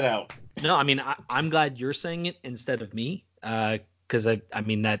to is get that out. no. I mean, I'm glad you're saying it instead of me, because I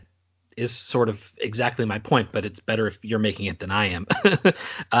mean that is sort of exactly my point. But it's better if you're making it than I am,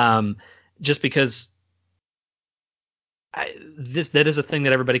 um, just because that is a thing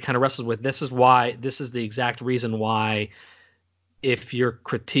that everybody kind of wrestles with. This is the exact reason why, if your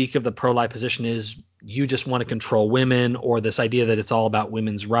critique of the pro-life position is you just want to control women, or this idea that it's all about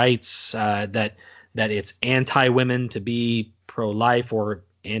women's rights, that it's anti-women to be pro-life or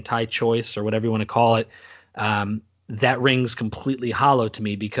anti-choice or whatever you want to call it, that rings completely hollow to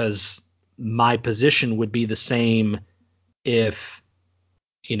me, because my position would be the same if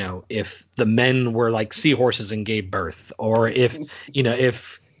if the men were like seahorses and gave birth, or if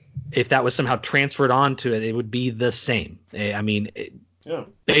that was somehow transferred onto it, it would be the same. I mean, Yeah,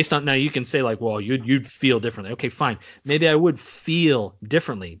 based on, now you can say like, well, you'd feel differently. Okay, fine. Maybe I would feel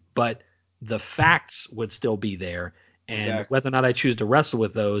differently, but the facts would still be there. And exactly. whether or not I choose to wrestle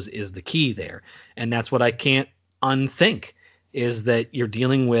with those is the key there. And that's what I can't unthink, is that you're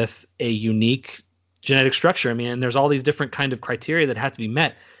dealing with a unique genetic structure. I mean, and there's all these different kind of criteria that have to be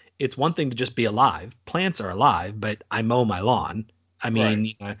met. It's one thing to just be alive. Plants are alive, but I mow my lawn. I Right.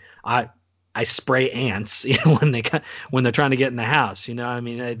 mean, I I spray ants, when they're trying to get in the house. I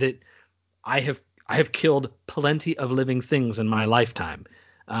mean, that I have killed plenty of living things in my lifetime.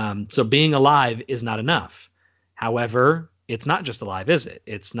 So being alive is not enough. However, it's not just alive, is it?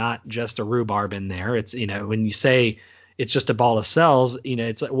 It's not just a rhubarb in there. It's, when you say it's just a ball of cells,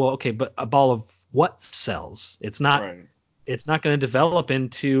 it's like, well, okay, but a ball of what cells? Right. It's not going to develop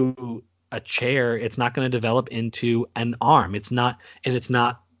into a chair. It's not going to develop into an arm. And it's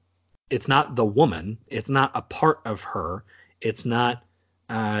not the woman. It's not a part of her. It's not.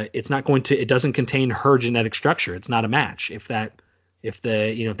 It's not going to. It doesn't contain her genetic structure. It's not a match. If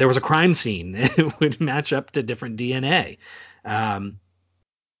there was a crime scene, it would match up to different DNA. Um,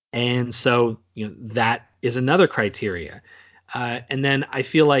 and so that is another criteria. And then I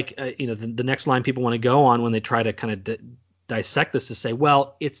feel like the next line people want to go on when they try to kind of dissect this is say,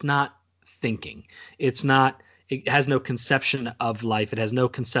 well, it's not thinking. It's not. It has no conception of life. It has no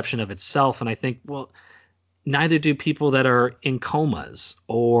conception of itself. And I think, well, neither do people that are in comas,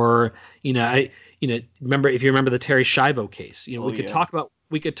 or remember, if you remember the Terry Schiavo case, Oh yeah. we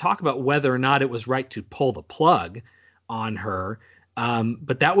could talk about whether or not it was right to pull the plug on her,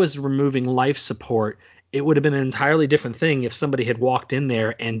 but that was removing life support. It would have been an entirely different thing if somebody had walked in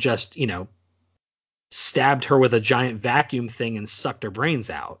there and just stabbed her with a giant vacuum thing and sucked her brains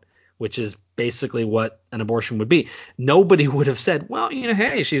out, which is basically what an abortion would be. Nobody would have said, well,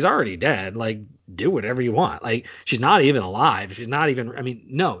 hey, she's already dead. Like, do whatever you want. Like, she's not even alive. She's not even, I mean,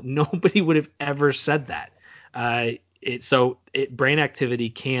 no, nobody would have ever said that. Brain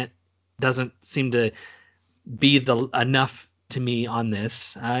activity doesn't seem to be the enough to me on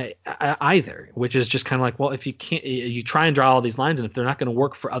this either, which is just kind of like, well, if you can't, you try and draw all these lines, and if they're not going to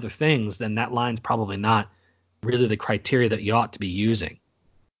work for other things, then that line's probably not really the criteria that you ought to be using.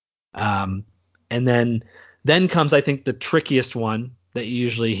 Um, and then comes, I think, the trickiest one that you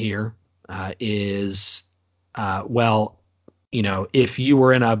usually hear is, well, if you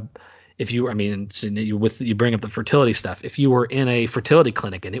were in a, if you, I mean, you bring up the fertility stuff. If you were in a fertility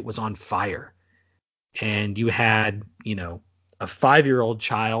clinic and it was on fire, and you had, a 5-year-old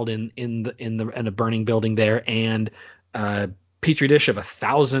child in a burning building there, and a petri dish of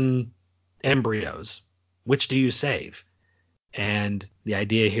 1,000 embryos, which do you save? And the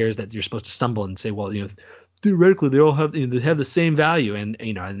idea here is that you're supposed to stumble and say, well, theoretically they all have, they have the same value, and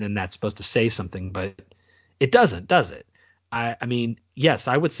then that's supposed to say something, but it doesn't, does it? I mean, yes,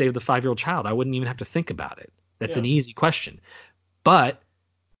 I would save the 5-year-old child. I wouldn't even have to think about it. That's Yeah. an easy question. But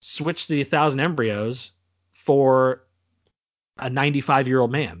switch the 1,000 embryos for a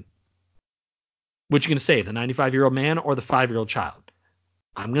 95-year-old man. Which you going to save, the 95-year-old man or the 5-year-old child?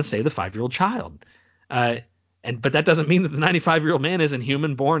 I'm going to say the 5-year-old child. Uh, but that doesn't mean that the 95-year-old man isn't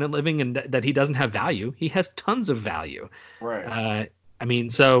human, born and living, and that he doesn't have value. He has tons of value. Right. I mean,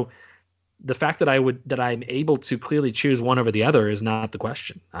 so the fact that I'm able to clearly choose one over the other is not the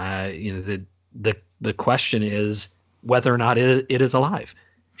question. The question is whether or not it is alive,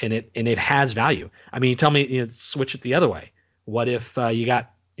 and it has value. I mean, you tell me, switch it the other way. What if you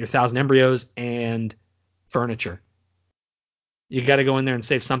got your 1,000 embryos and furniture? You got to go in there and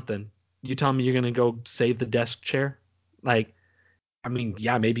save something. You tell me you're going to go save the desk chair? Like, I mean,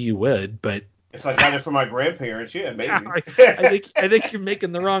 yeah, maybe you would, but If I got it from my grandparents, yeah, yeah, maybe. I think you're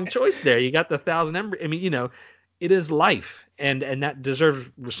making the wrong choice there. You got the thousand I mean, it is life, and that deserves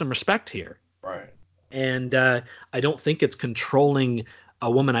some respect here. Right. And I don't think it's controlling a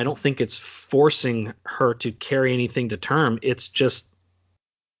woman. I don't think it's forcing her to carry anything to term. It's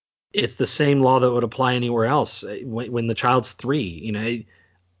the same law that would apply anywhere else when the child's 3.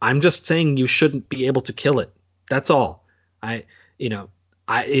 I'm just saying you shouldn't be able to kill it. That's all. I, you know,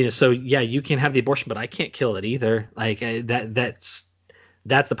 so yeah, you can have the abortion, but I can't kill it either. Like that's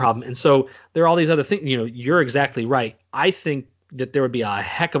the problem. And so there are all these other things. You're exactly right. I think that there would be a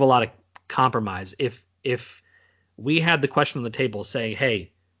heck of a lot of compromise if we had the question on the table saying,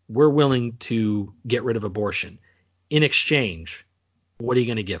 "Hey, we're willing to get rid of abortion. In exchange, what are you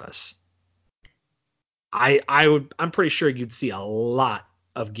going to give us?" I'm pretty sure you'd see a lot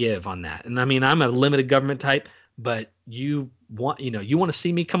of give on that. And I mean, I'm a limited government type, but you want to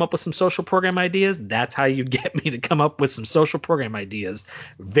see me come up with some social program ideas? That's how you get me to come up with some social program ideas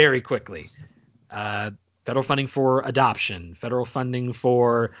very quickly. Uh, Federal funding for adoption, federal funding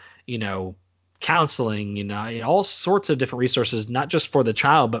for, you know, counseling, all sorts of different resources, not just for the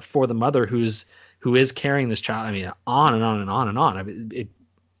child, but for the mother who is carrying this child. I mean, on and on and on and on. I mean,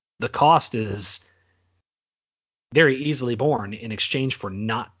 the cost is very easily borne in exchange for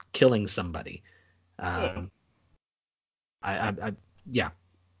not killing somebody. Yeah. Um, yeah,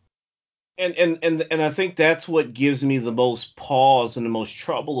 And I think that's what gives me the most pause and the most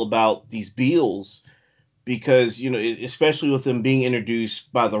trouble about these bills, because especially with them being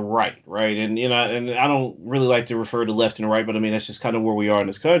introduced by the right, and I don't really like to refer to left and right, but I mean that's just kind of where we are in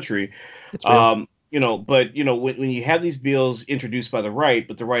this country. it's real. But when you have these bills introduced by the right,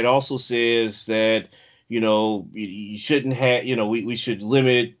 but the right also says that you shouldn't have, we should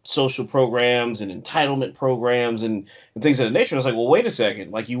limit social programs and entitlement programs and things of that nature. I was like, well, wait a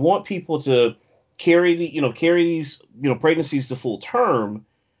second, like you want people to carry these pregnancies to full term,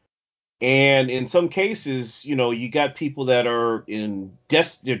 and in some cases, you got people that are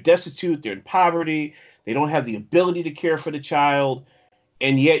they're destitute, they're in poverty, they don't have the ability to care for the child,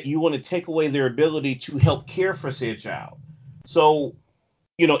 and yet you want to take away their ability to help care for said child. So,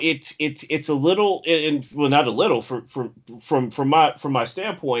 it's a little, and well, not a little, from my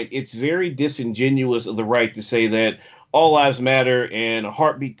standpoint, it's very disingenuous of the right to say that all lives matter and a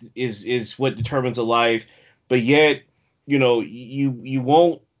heartbeat is what determines a life, but yet, you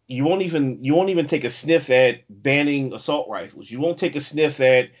won't even take a sniff at banning assault rifles. You won't take a sniff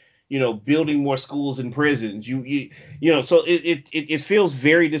at building more schools and prisons. So it feels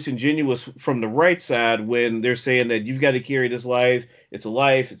very disingenuous from the right side when they're saying that you've got to carry this life. It's a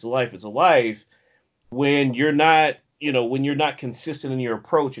life. It's a life. It's a life. When you're not consistent in your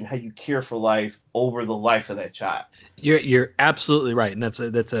approach and how you care for life over the life of that child. You're absolutely right, and that's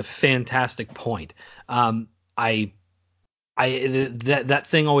a fantastic point. Um, I that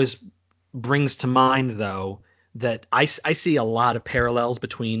thing always brings to mind though that I see a lot of parallels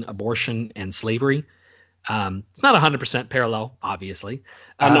between abortion and slavery. It's not 100% parallel, obviously,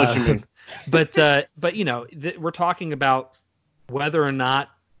 I know what you mean. but we're talking about whether or not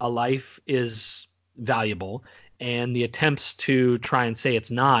a life is valuable, and the attempts to try and say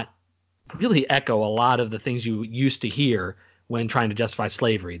it's not really echo a lot of the things you used to hear when trying to justify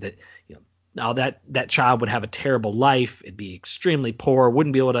slavery. That now that child would have a terrible life, it'd be extremely poor,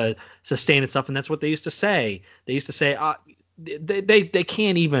 wouldn't be able to sustain itself, and that's what they used to say. They used to say, they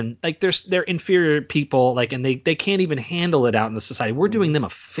can't even, like, they're inferior people, like, and they can't even handle it out in the society. We're doing them a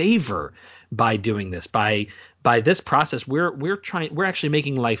favor by doing this, by this process. We're actually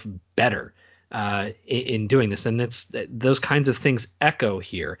making life better in doing this, and it's those kinds of things echo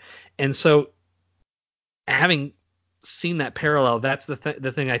here. And so, having seen that parallel, that's the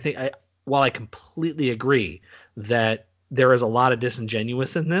thing. I think, while I completely agree that there is a lot of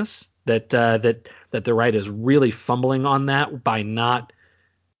disingenuous in this, that the right is really fumbling on that by not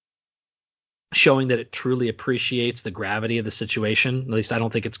showing that it truly appreciates the gravity of the situation. At least I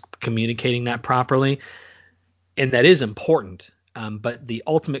don't think it's communicating that properly, and that is important. But the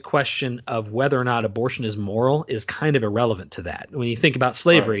ultimate question of whether or not abortion is moral is kind of irrelevant to that. When you think about Right.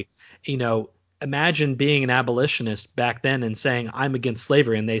 slavery, you know, imagine being an abolitionist back then and saying I'm against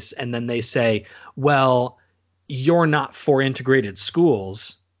slavery, and then they say, well, you're not for integrated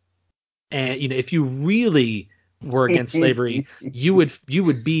schools, and if you really were against slavery, you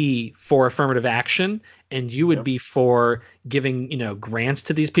would be for affirmative action, and you would Yep. be for giving grants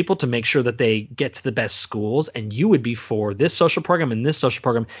to these people to make sure that they get to the best schools, and you would be for this social program and this social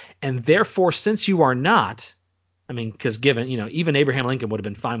program. And therefore, since you are not, I mean, because given even Abraham Lincoln would have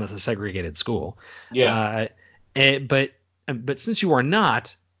been fine with a segregated school. Yeah. uh, But since you are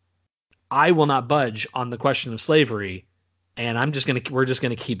not, I will not budge on the question of slavery, and we're just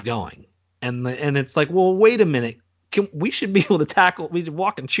gonna keep going. And it's like, well, wait a minute, we should be able to tackle, we should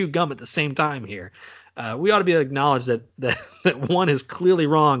walk and chew gum at the same time here. We ought to be able to acknowledge that one is clearly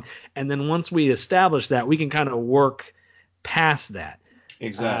wrong, and then once we establish that, we can kind of work past that.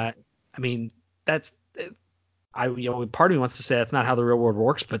 Exactly. I mean, that's part of me wants to say that's not how the real world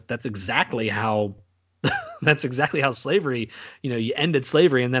works, but that's exactly how slavery, you ended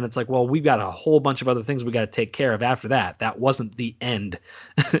slavery, and then it's like, well, we've got a whole bunch of other things we got to take care of after that. That wasn't the end.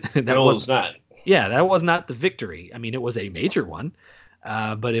 that No, was it's not. Yeah, that was not the victory. I mean, it was a major one,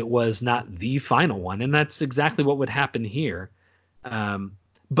 but it was not the final one, and that's exactly what would happen here.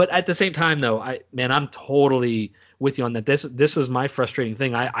 But at the same time, though, I'm totally with you on that. This is my frustrating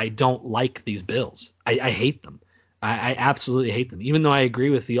thing. I don't like these bills. I hate them. I absolutely hate them. Even though I agree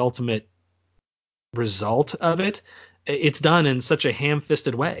with the ultimate result of it, it's done in such a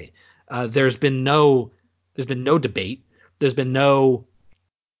ham-fisted way. There's been no debate. There's been no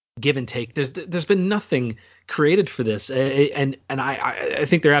give and take. There's been nothing created for this, and I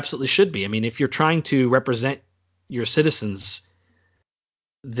think there absolutely should be. I mean, if you're trying to represent your citizens,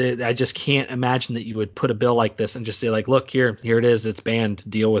 I just can't imagine that you would put a bill like this and just say, like, look, here it is, it's banned,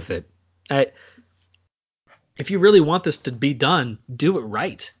 deal with it. If you really want this to be done, do it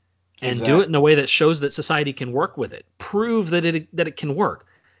right, and do it in Exactly. a way that shows that society can work with it. Prove that it can work,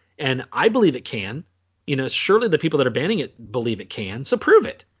 and I believe it can. Surely the people that are banning it believe it can. So prove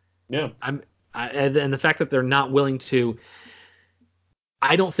it. Yeah. And the fact that they're not willing to,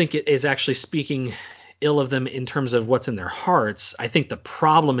 I don't think it is actually speaking ill of them in terms of what's in their hearts. I think the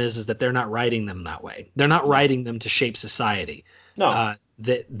problem is that they're not writing them that way. They're not No. writing them to shape society. No.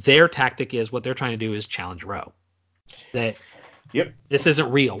 That their tactic is, what they're trying to do is challenge Roe. That Yep. this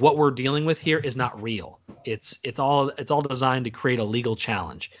isn't real. What we're dealing with here is not real. It's all designed to create a legal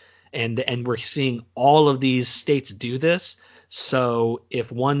challenge, and we're seeing all of these states do this. So if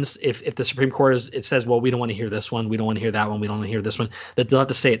the Supreme Court it says, well, we don't want to hear this one, we don't want to hear that one, we don't want to hear this one, that they'll have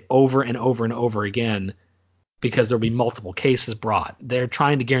to say it over and over and over again because there'll be multiple cases brought. They're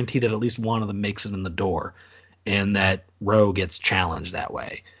trying to guarantee that at least one of them makes it in the door, and that Roe gets challenged that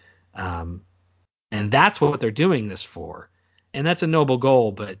way. Um, and that's what they're doing this for. And that's a noble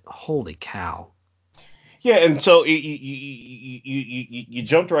goal, but holy cow. Yeah, and so you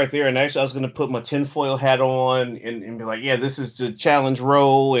jumped right there, and actually, I was going to put my tinfoil hat on and be like, yeah, this is the challenge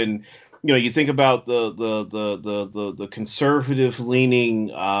role, and you think about the conservative leaning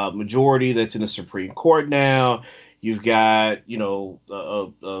majority that's in the Supreme Court now. You've got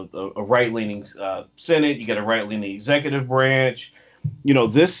a right leaning Senate. You got a right leaning executive branch.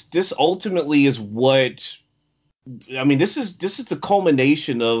 This ultimately is what I mean, this is the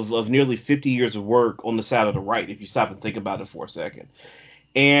culmination of nearly 50 years of work on the side of the right, if you stop and think about it for a second.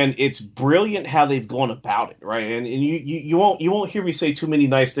 And it's brilliant how they've gone about it, right? And you won't hear me say too many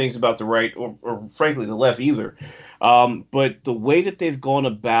nice things about the right or frankly the left either. But the way that they've gone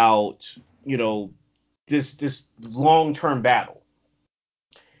about, you know, this long-term battle,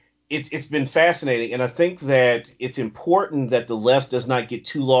 it's been fascinating. And I think that it's important that the left does not get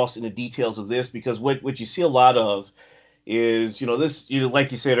too lost in the details of this, because what you see a lot of is this,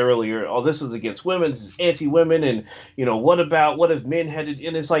 like you said earlier, oh, this is against women, this is anti-women, and what if men had it,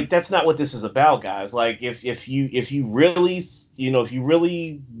 and it's like, that's not what this is about, guys. Like, if you really if you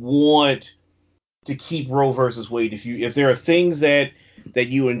really want to keep Roe versus Wade, if there are things that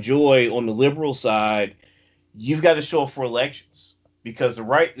you enjoy on the liberal side, you've got to show up for elections, because the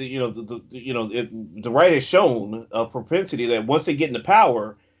right, the right has shown a propensity that once they get into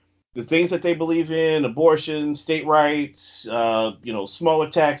power, the things that they believe in, abortion, state rights, smaller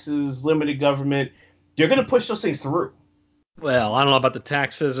taxes, limited government, they're going to push those things through. Well, I don't know about the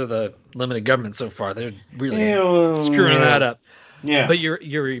taxes or the limited government so far. They're really screwing that Yeah, up. yeah, But you're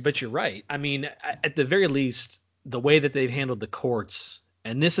right. I mean, at the very least, the way that they've handled the courts,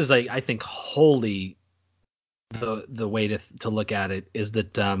 and this is, like, I think, wholly the way to look at it, is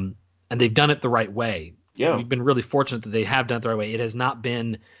that and they've done it the right way. yeah, We've been really fortunate that they have done it the right way. It has not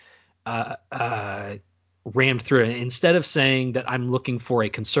been uh, uh, rammed through. Instead of saying that I'm looking for a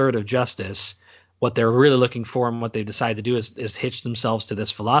conservative justice, what they're really looking for and what they've decided to do is hitch themselves to this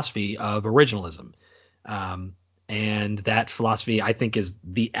philosophy of originalism. Um, and that philosophy, I think, is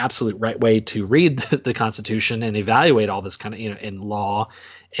the absolute right way to read the Constitution and evaluate all this kind of, in law.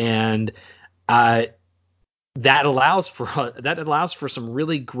 And uh, that allows for some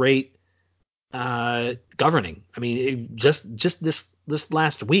really great governing. I mean, just this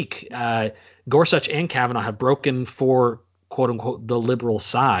last week, Gorsuch and Kavanaugh have broken for, quote unquote, the liberal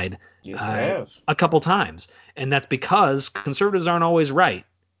side, Yes, they uh, have. a couple times, and that's because conservatives aren't always right,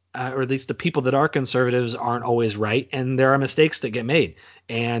 or at least the people that are conservatives aren't always right, and there are mistakes that get made,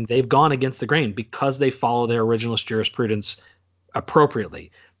 and they've gone against the grain because they follow their originalist jurisprudence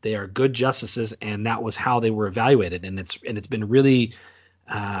appropriately. They are good justices, and that was how they were evaluated, and it's been really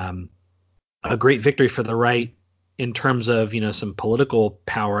um, a great victory for the right in terms of some political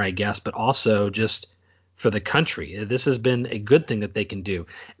power, I guess, but also just for the country. This has been a good thing that they can do,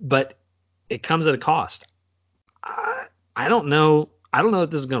 but it comes at a cost. I, I don't know. I don't know if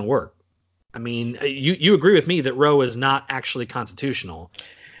this is going to work. I mean, you agree with me that Roe is not actually constitutional.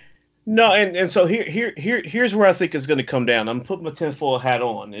 No, and so here's where I think it's going to come down. I'm putting my tinfoil hat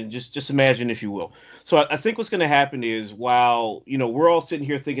on, and just imagine, if you will. So I think what's going to happen is, while we're all sitting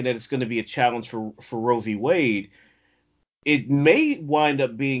here thinking that it's going to be a challenge for Roe v. Wade, it may wind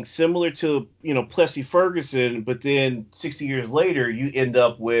up being similar to Plessy Ferguson, but then 60 years later, you end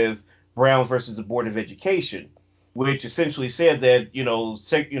up with Brown versus the Board of Education, which essentially said that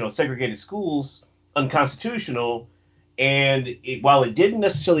segregated schools unconstitutional, and while it didn't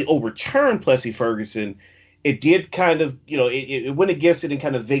necessarily overturn Plessy Ferguson, it did kind of it went against it and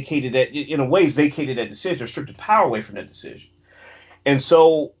kind of vacated that, in a way, vacated that decision or stripped the power away from that decision. And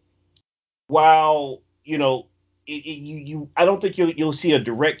so, while I don't think you'll see a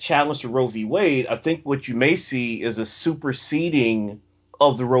direct challenge to Roe v. Wade. I think what you may see is a superseding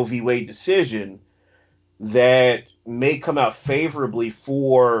of the Roe v. Wade decision that may come out favorably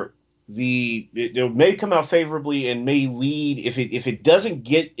for it may come out favorably and may lead, if it doesn't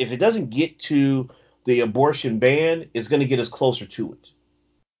get to the abortion ban, it's going to get us closer to it.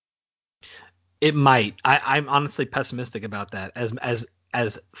 It might. I'm honestly pessimistic about that.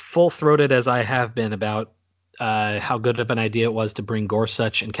 As full throated as I have been about how good of an idea it was to bring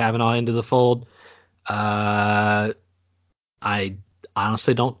Gorsuch and Kavanaugh into the fold, uh, I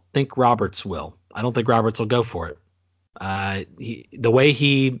honestly don't think Roberts will. I don't think Roberts will go for it. The way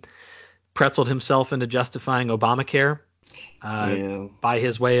he pretzeled himself into justifying Obamacare, uh, Yeah. by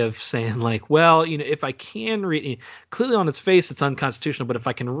his way of saying, like, well, if I can read, clearly on its face it's unconstitutional, but if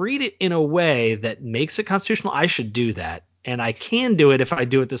I can read it in a way that makes it constitutional, I should do that. And I can do it if I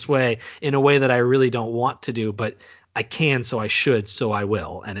do it this way, in a way that I really don't want to do, but I can, so I should, so I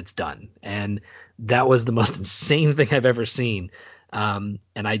will, and it's done. And that was the most insane thing I've ever seen. And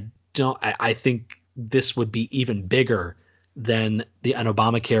I think this would be even bigger than an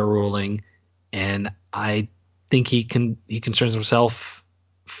Obamacare ruling. And I think he concerns himself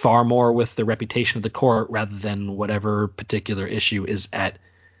far more with the reputation of the court rather than whatever particular issue is at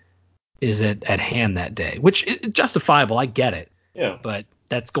hand that day, which is justifiable. I get it, Yeah. but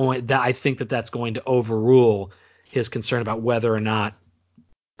I think that's going to overrule his concern about whether or not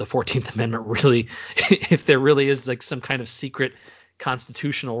the 14th Amendment really, if there really is like some kind of secret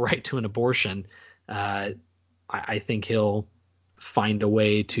constitutional right to an abortion. I think he'll find a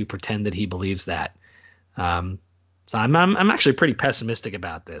way to pretend that he believes that. Um, so I'm actually pretty pessimistic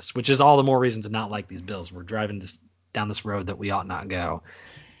about this, which is all the more reason to not like these bills. We're driving down this road that we ought not go.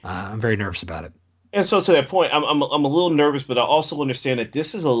 I'm very nervous about it. And so, to that point, I'm a little nervous, but I also understand that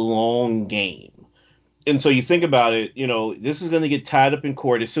this is a long game. And so you think about it, this is going to get tied up in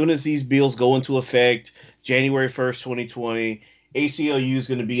court as soon as these bills go into effect, January 1st, 2020. ACLU is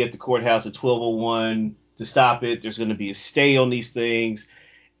going to be at the courthouse at 12:01 to stop it. There's going to be a stay on these things,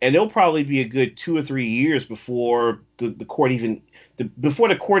 and it'll probably be a good 2 or 3 years before the court before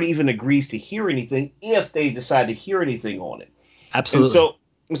the court even agrees to hear anything, if they decide to hear anything on it. And Absolutely.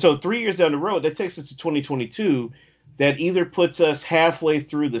 so 3 years down the road, that takes us to 2022. That either puts us halfway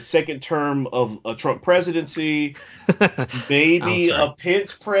through the second term of a Trump presidency, Oh, maybe sorry. a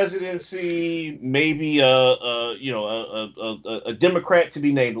Pence presidency, maybe a Democrat to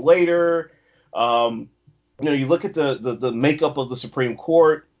be named later. Um, you look at the makeup of the Supreme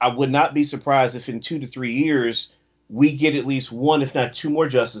Court. I would not be surprised if in 2 to 3 years we get at least one, if not two more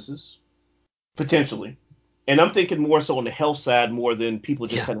justices, potentially. And I'm thinking more so on the health side more than people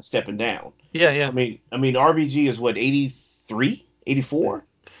just Yeah. kind of stepping down. Yeah. I Yeah. mean, RBG is what, 83, 84?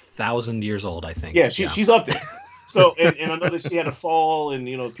 1,000 years old, I think. Yeah, Yeah. she's up there. So, and I know that she had a fall, and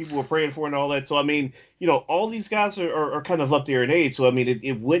people were praying for her and all that. So I mean, all these guys are kind of up there in age. So I mean,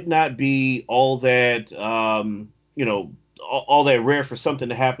 it would not be all that all that rare for something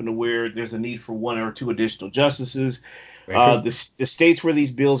to happen to where there's a need for one or two additional justices. Very true. The states where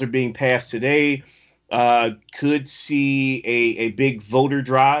these bills are being passed today could see a big voter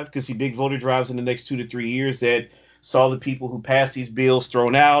drive, could see big voter drives in the next 2 to 3 years that saw the people who passed these bills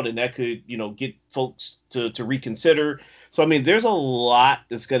thrown out, and that could get folks to reconsider. So I mean, there's a lot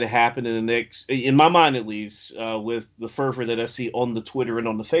that's going to happen in the next, in my mind at least, with the fervor that I see on the Twitter and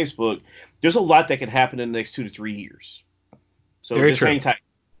on the Facebook. There's a lot that can happen in the next 2 to 3 years. So Very just true. hang tight.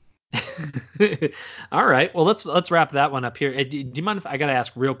 All right. Well, let's wrap that one up here. Do you mind if I got to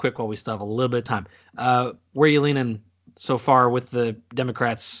ask real quick while we still have a little bit of time? Where are you leaning so far with the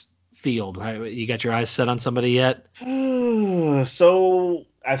Democrats field? Right? You got your eyes set on somebody yet? So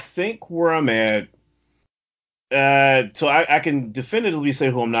I think where I'm at, so I can definitively say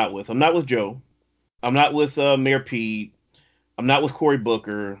who I'm not with. I'm not with Joe. I'm not with Mayor Pete. I'm not with Cory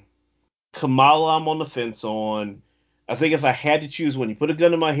Booker. Kamala, I'm on the fence on. I think if I had to choose one, you put a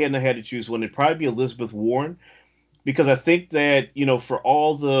gun in my head and I had to choose one, it'd probably be Elizabeth Warren because I think that, for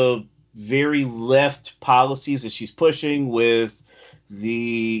all the very left policies that she's pushing with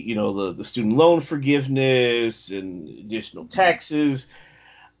the student loan forgiveness and additional taxes,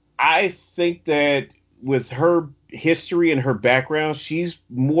 I think that with her history and her background, she's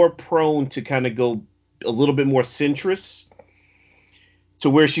more prone to kind of go a little bit more centrist to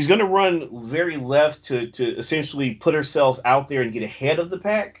where she's going to run very left to essentially put herself out there and get ahead of the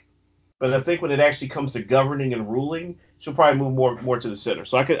pack. But I think when it actually comes to governing and ruling, she'll probably move more to the center.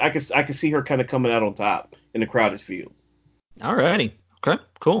 So I could see her kind of coming out on top in the crowded field. All righty. Okay.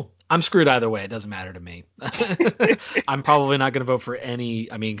 Cool. I'm screwed either way. It doesn't matter to me. I'm probably not going to vote for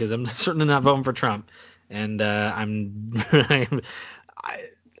any. I mean, because I'm certainly not voting for Trump, and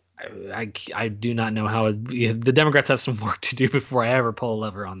I, I do not know how the Democrats have some work to do before I ever pull a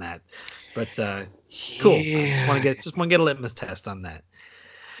lever on that. But cool. I Yeah. just want to get a litmus test on that.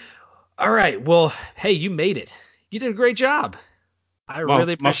 All right. Well, hey, you made it. You did a great job. I My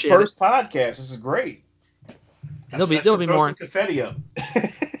really my appreciate it. first podcast. This is great. And I there'll should be throw some more. confetti up.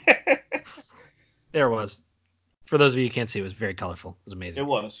 There was. For those of you who can't see, it was very colorful. It was It amazing.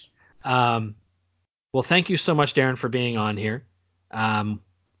 was. Um, well, thank you so much, Darren, for being on here. Um,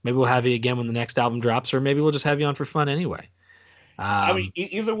 maybe we'll have you again when the next album drops, or maybe we'll just have you on for fun anyway. I mean, Um,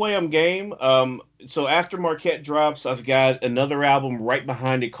 either way, I'm game. So after Marquette drops, I've got another album right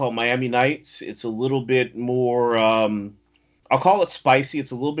behind it called Miami Nights. It's a little bit more, I'll call it spicy.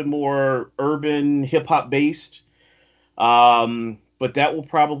 It's a little bit more urban hip hop based. But that will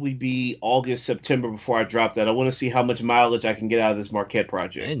probably be August, September before I drop that. I want to see how much mileage I can get out of this Marquette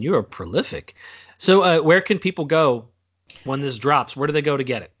project. and you are prolific. So, where can people go when this drops? Where do they go to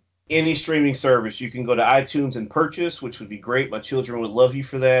get it? Any streaming service, you can go to iTunes and purchase, which would be great. My children would love you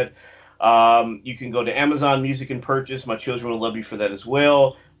for that. You can go to Amazon Music and purchase. My children will love you for that as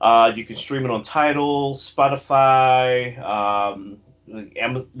well. You can stream it on Tidal, Spotify,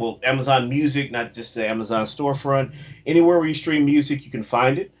 Amazon Music, not just the Amazon storefront. Anywhere where you stream music, you can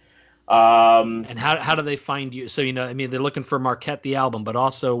find it. Um, And how do they find you? So, I mean, they're looking for Marquette the album, but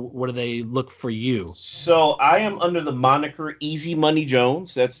also what do they look for you? so I am under the moniker Easy Money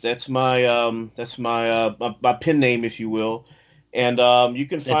Jones. That's my pen name, if you will. And you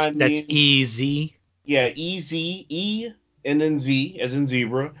can find That's me. easy. Yeah, E-Z-E and then Z as in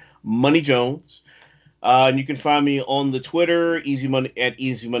zebra, Money Jones. And you can find me on the Twitter, Easy Money at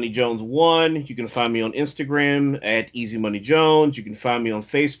Easy Money Jones 1. You can find me on Instagram at Easy Money Jones. You can find me on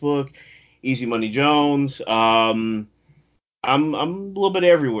Facebook, Easy Money Jones. I'm a little bit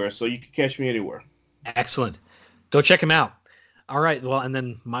everywhere, so you can catch me anywhere. Excellent. Go check him out. All right. Well, and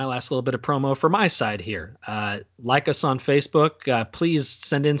then my last little bit of promo for my side here. Like us on Facebook. Please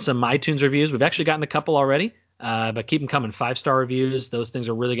send in some iTunes reviews. We've actually gotten a couple already, but keep them coming. 5-star reviews. Those things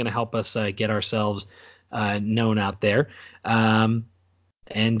are really going to help us get ourselves known out there. And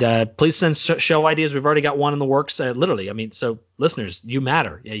please send show ideas. We've already got one in the works. Literally, I mean, so listeners, you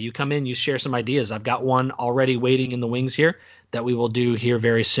matter. Yeah, you come in, you share some ideas. I've got one already waiting in the wings here that we will do here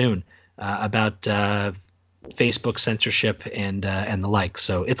very soon about Facebook censorship and the like.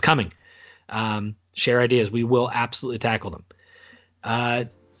 So it's coming. Share ideas. We will absolutely tackle them. Uh,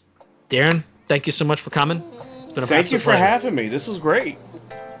 Darren, thank you so much for coming. It's been an Thank you absolute for pleasure. having me. This was great.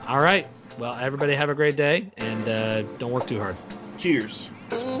 All right. Well, everybody have a great day and don't work too hard. Cheers.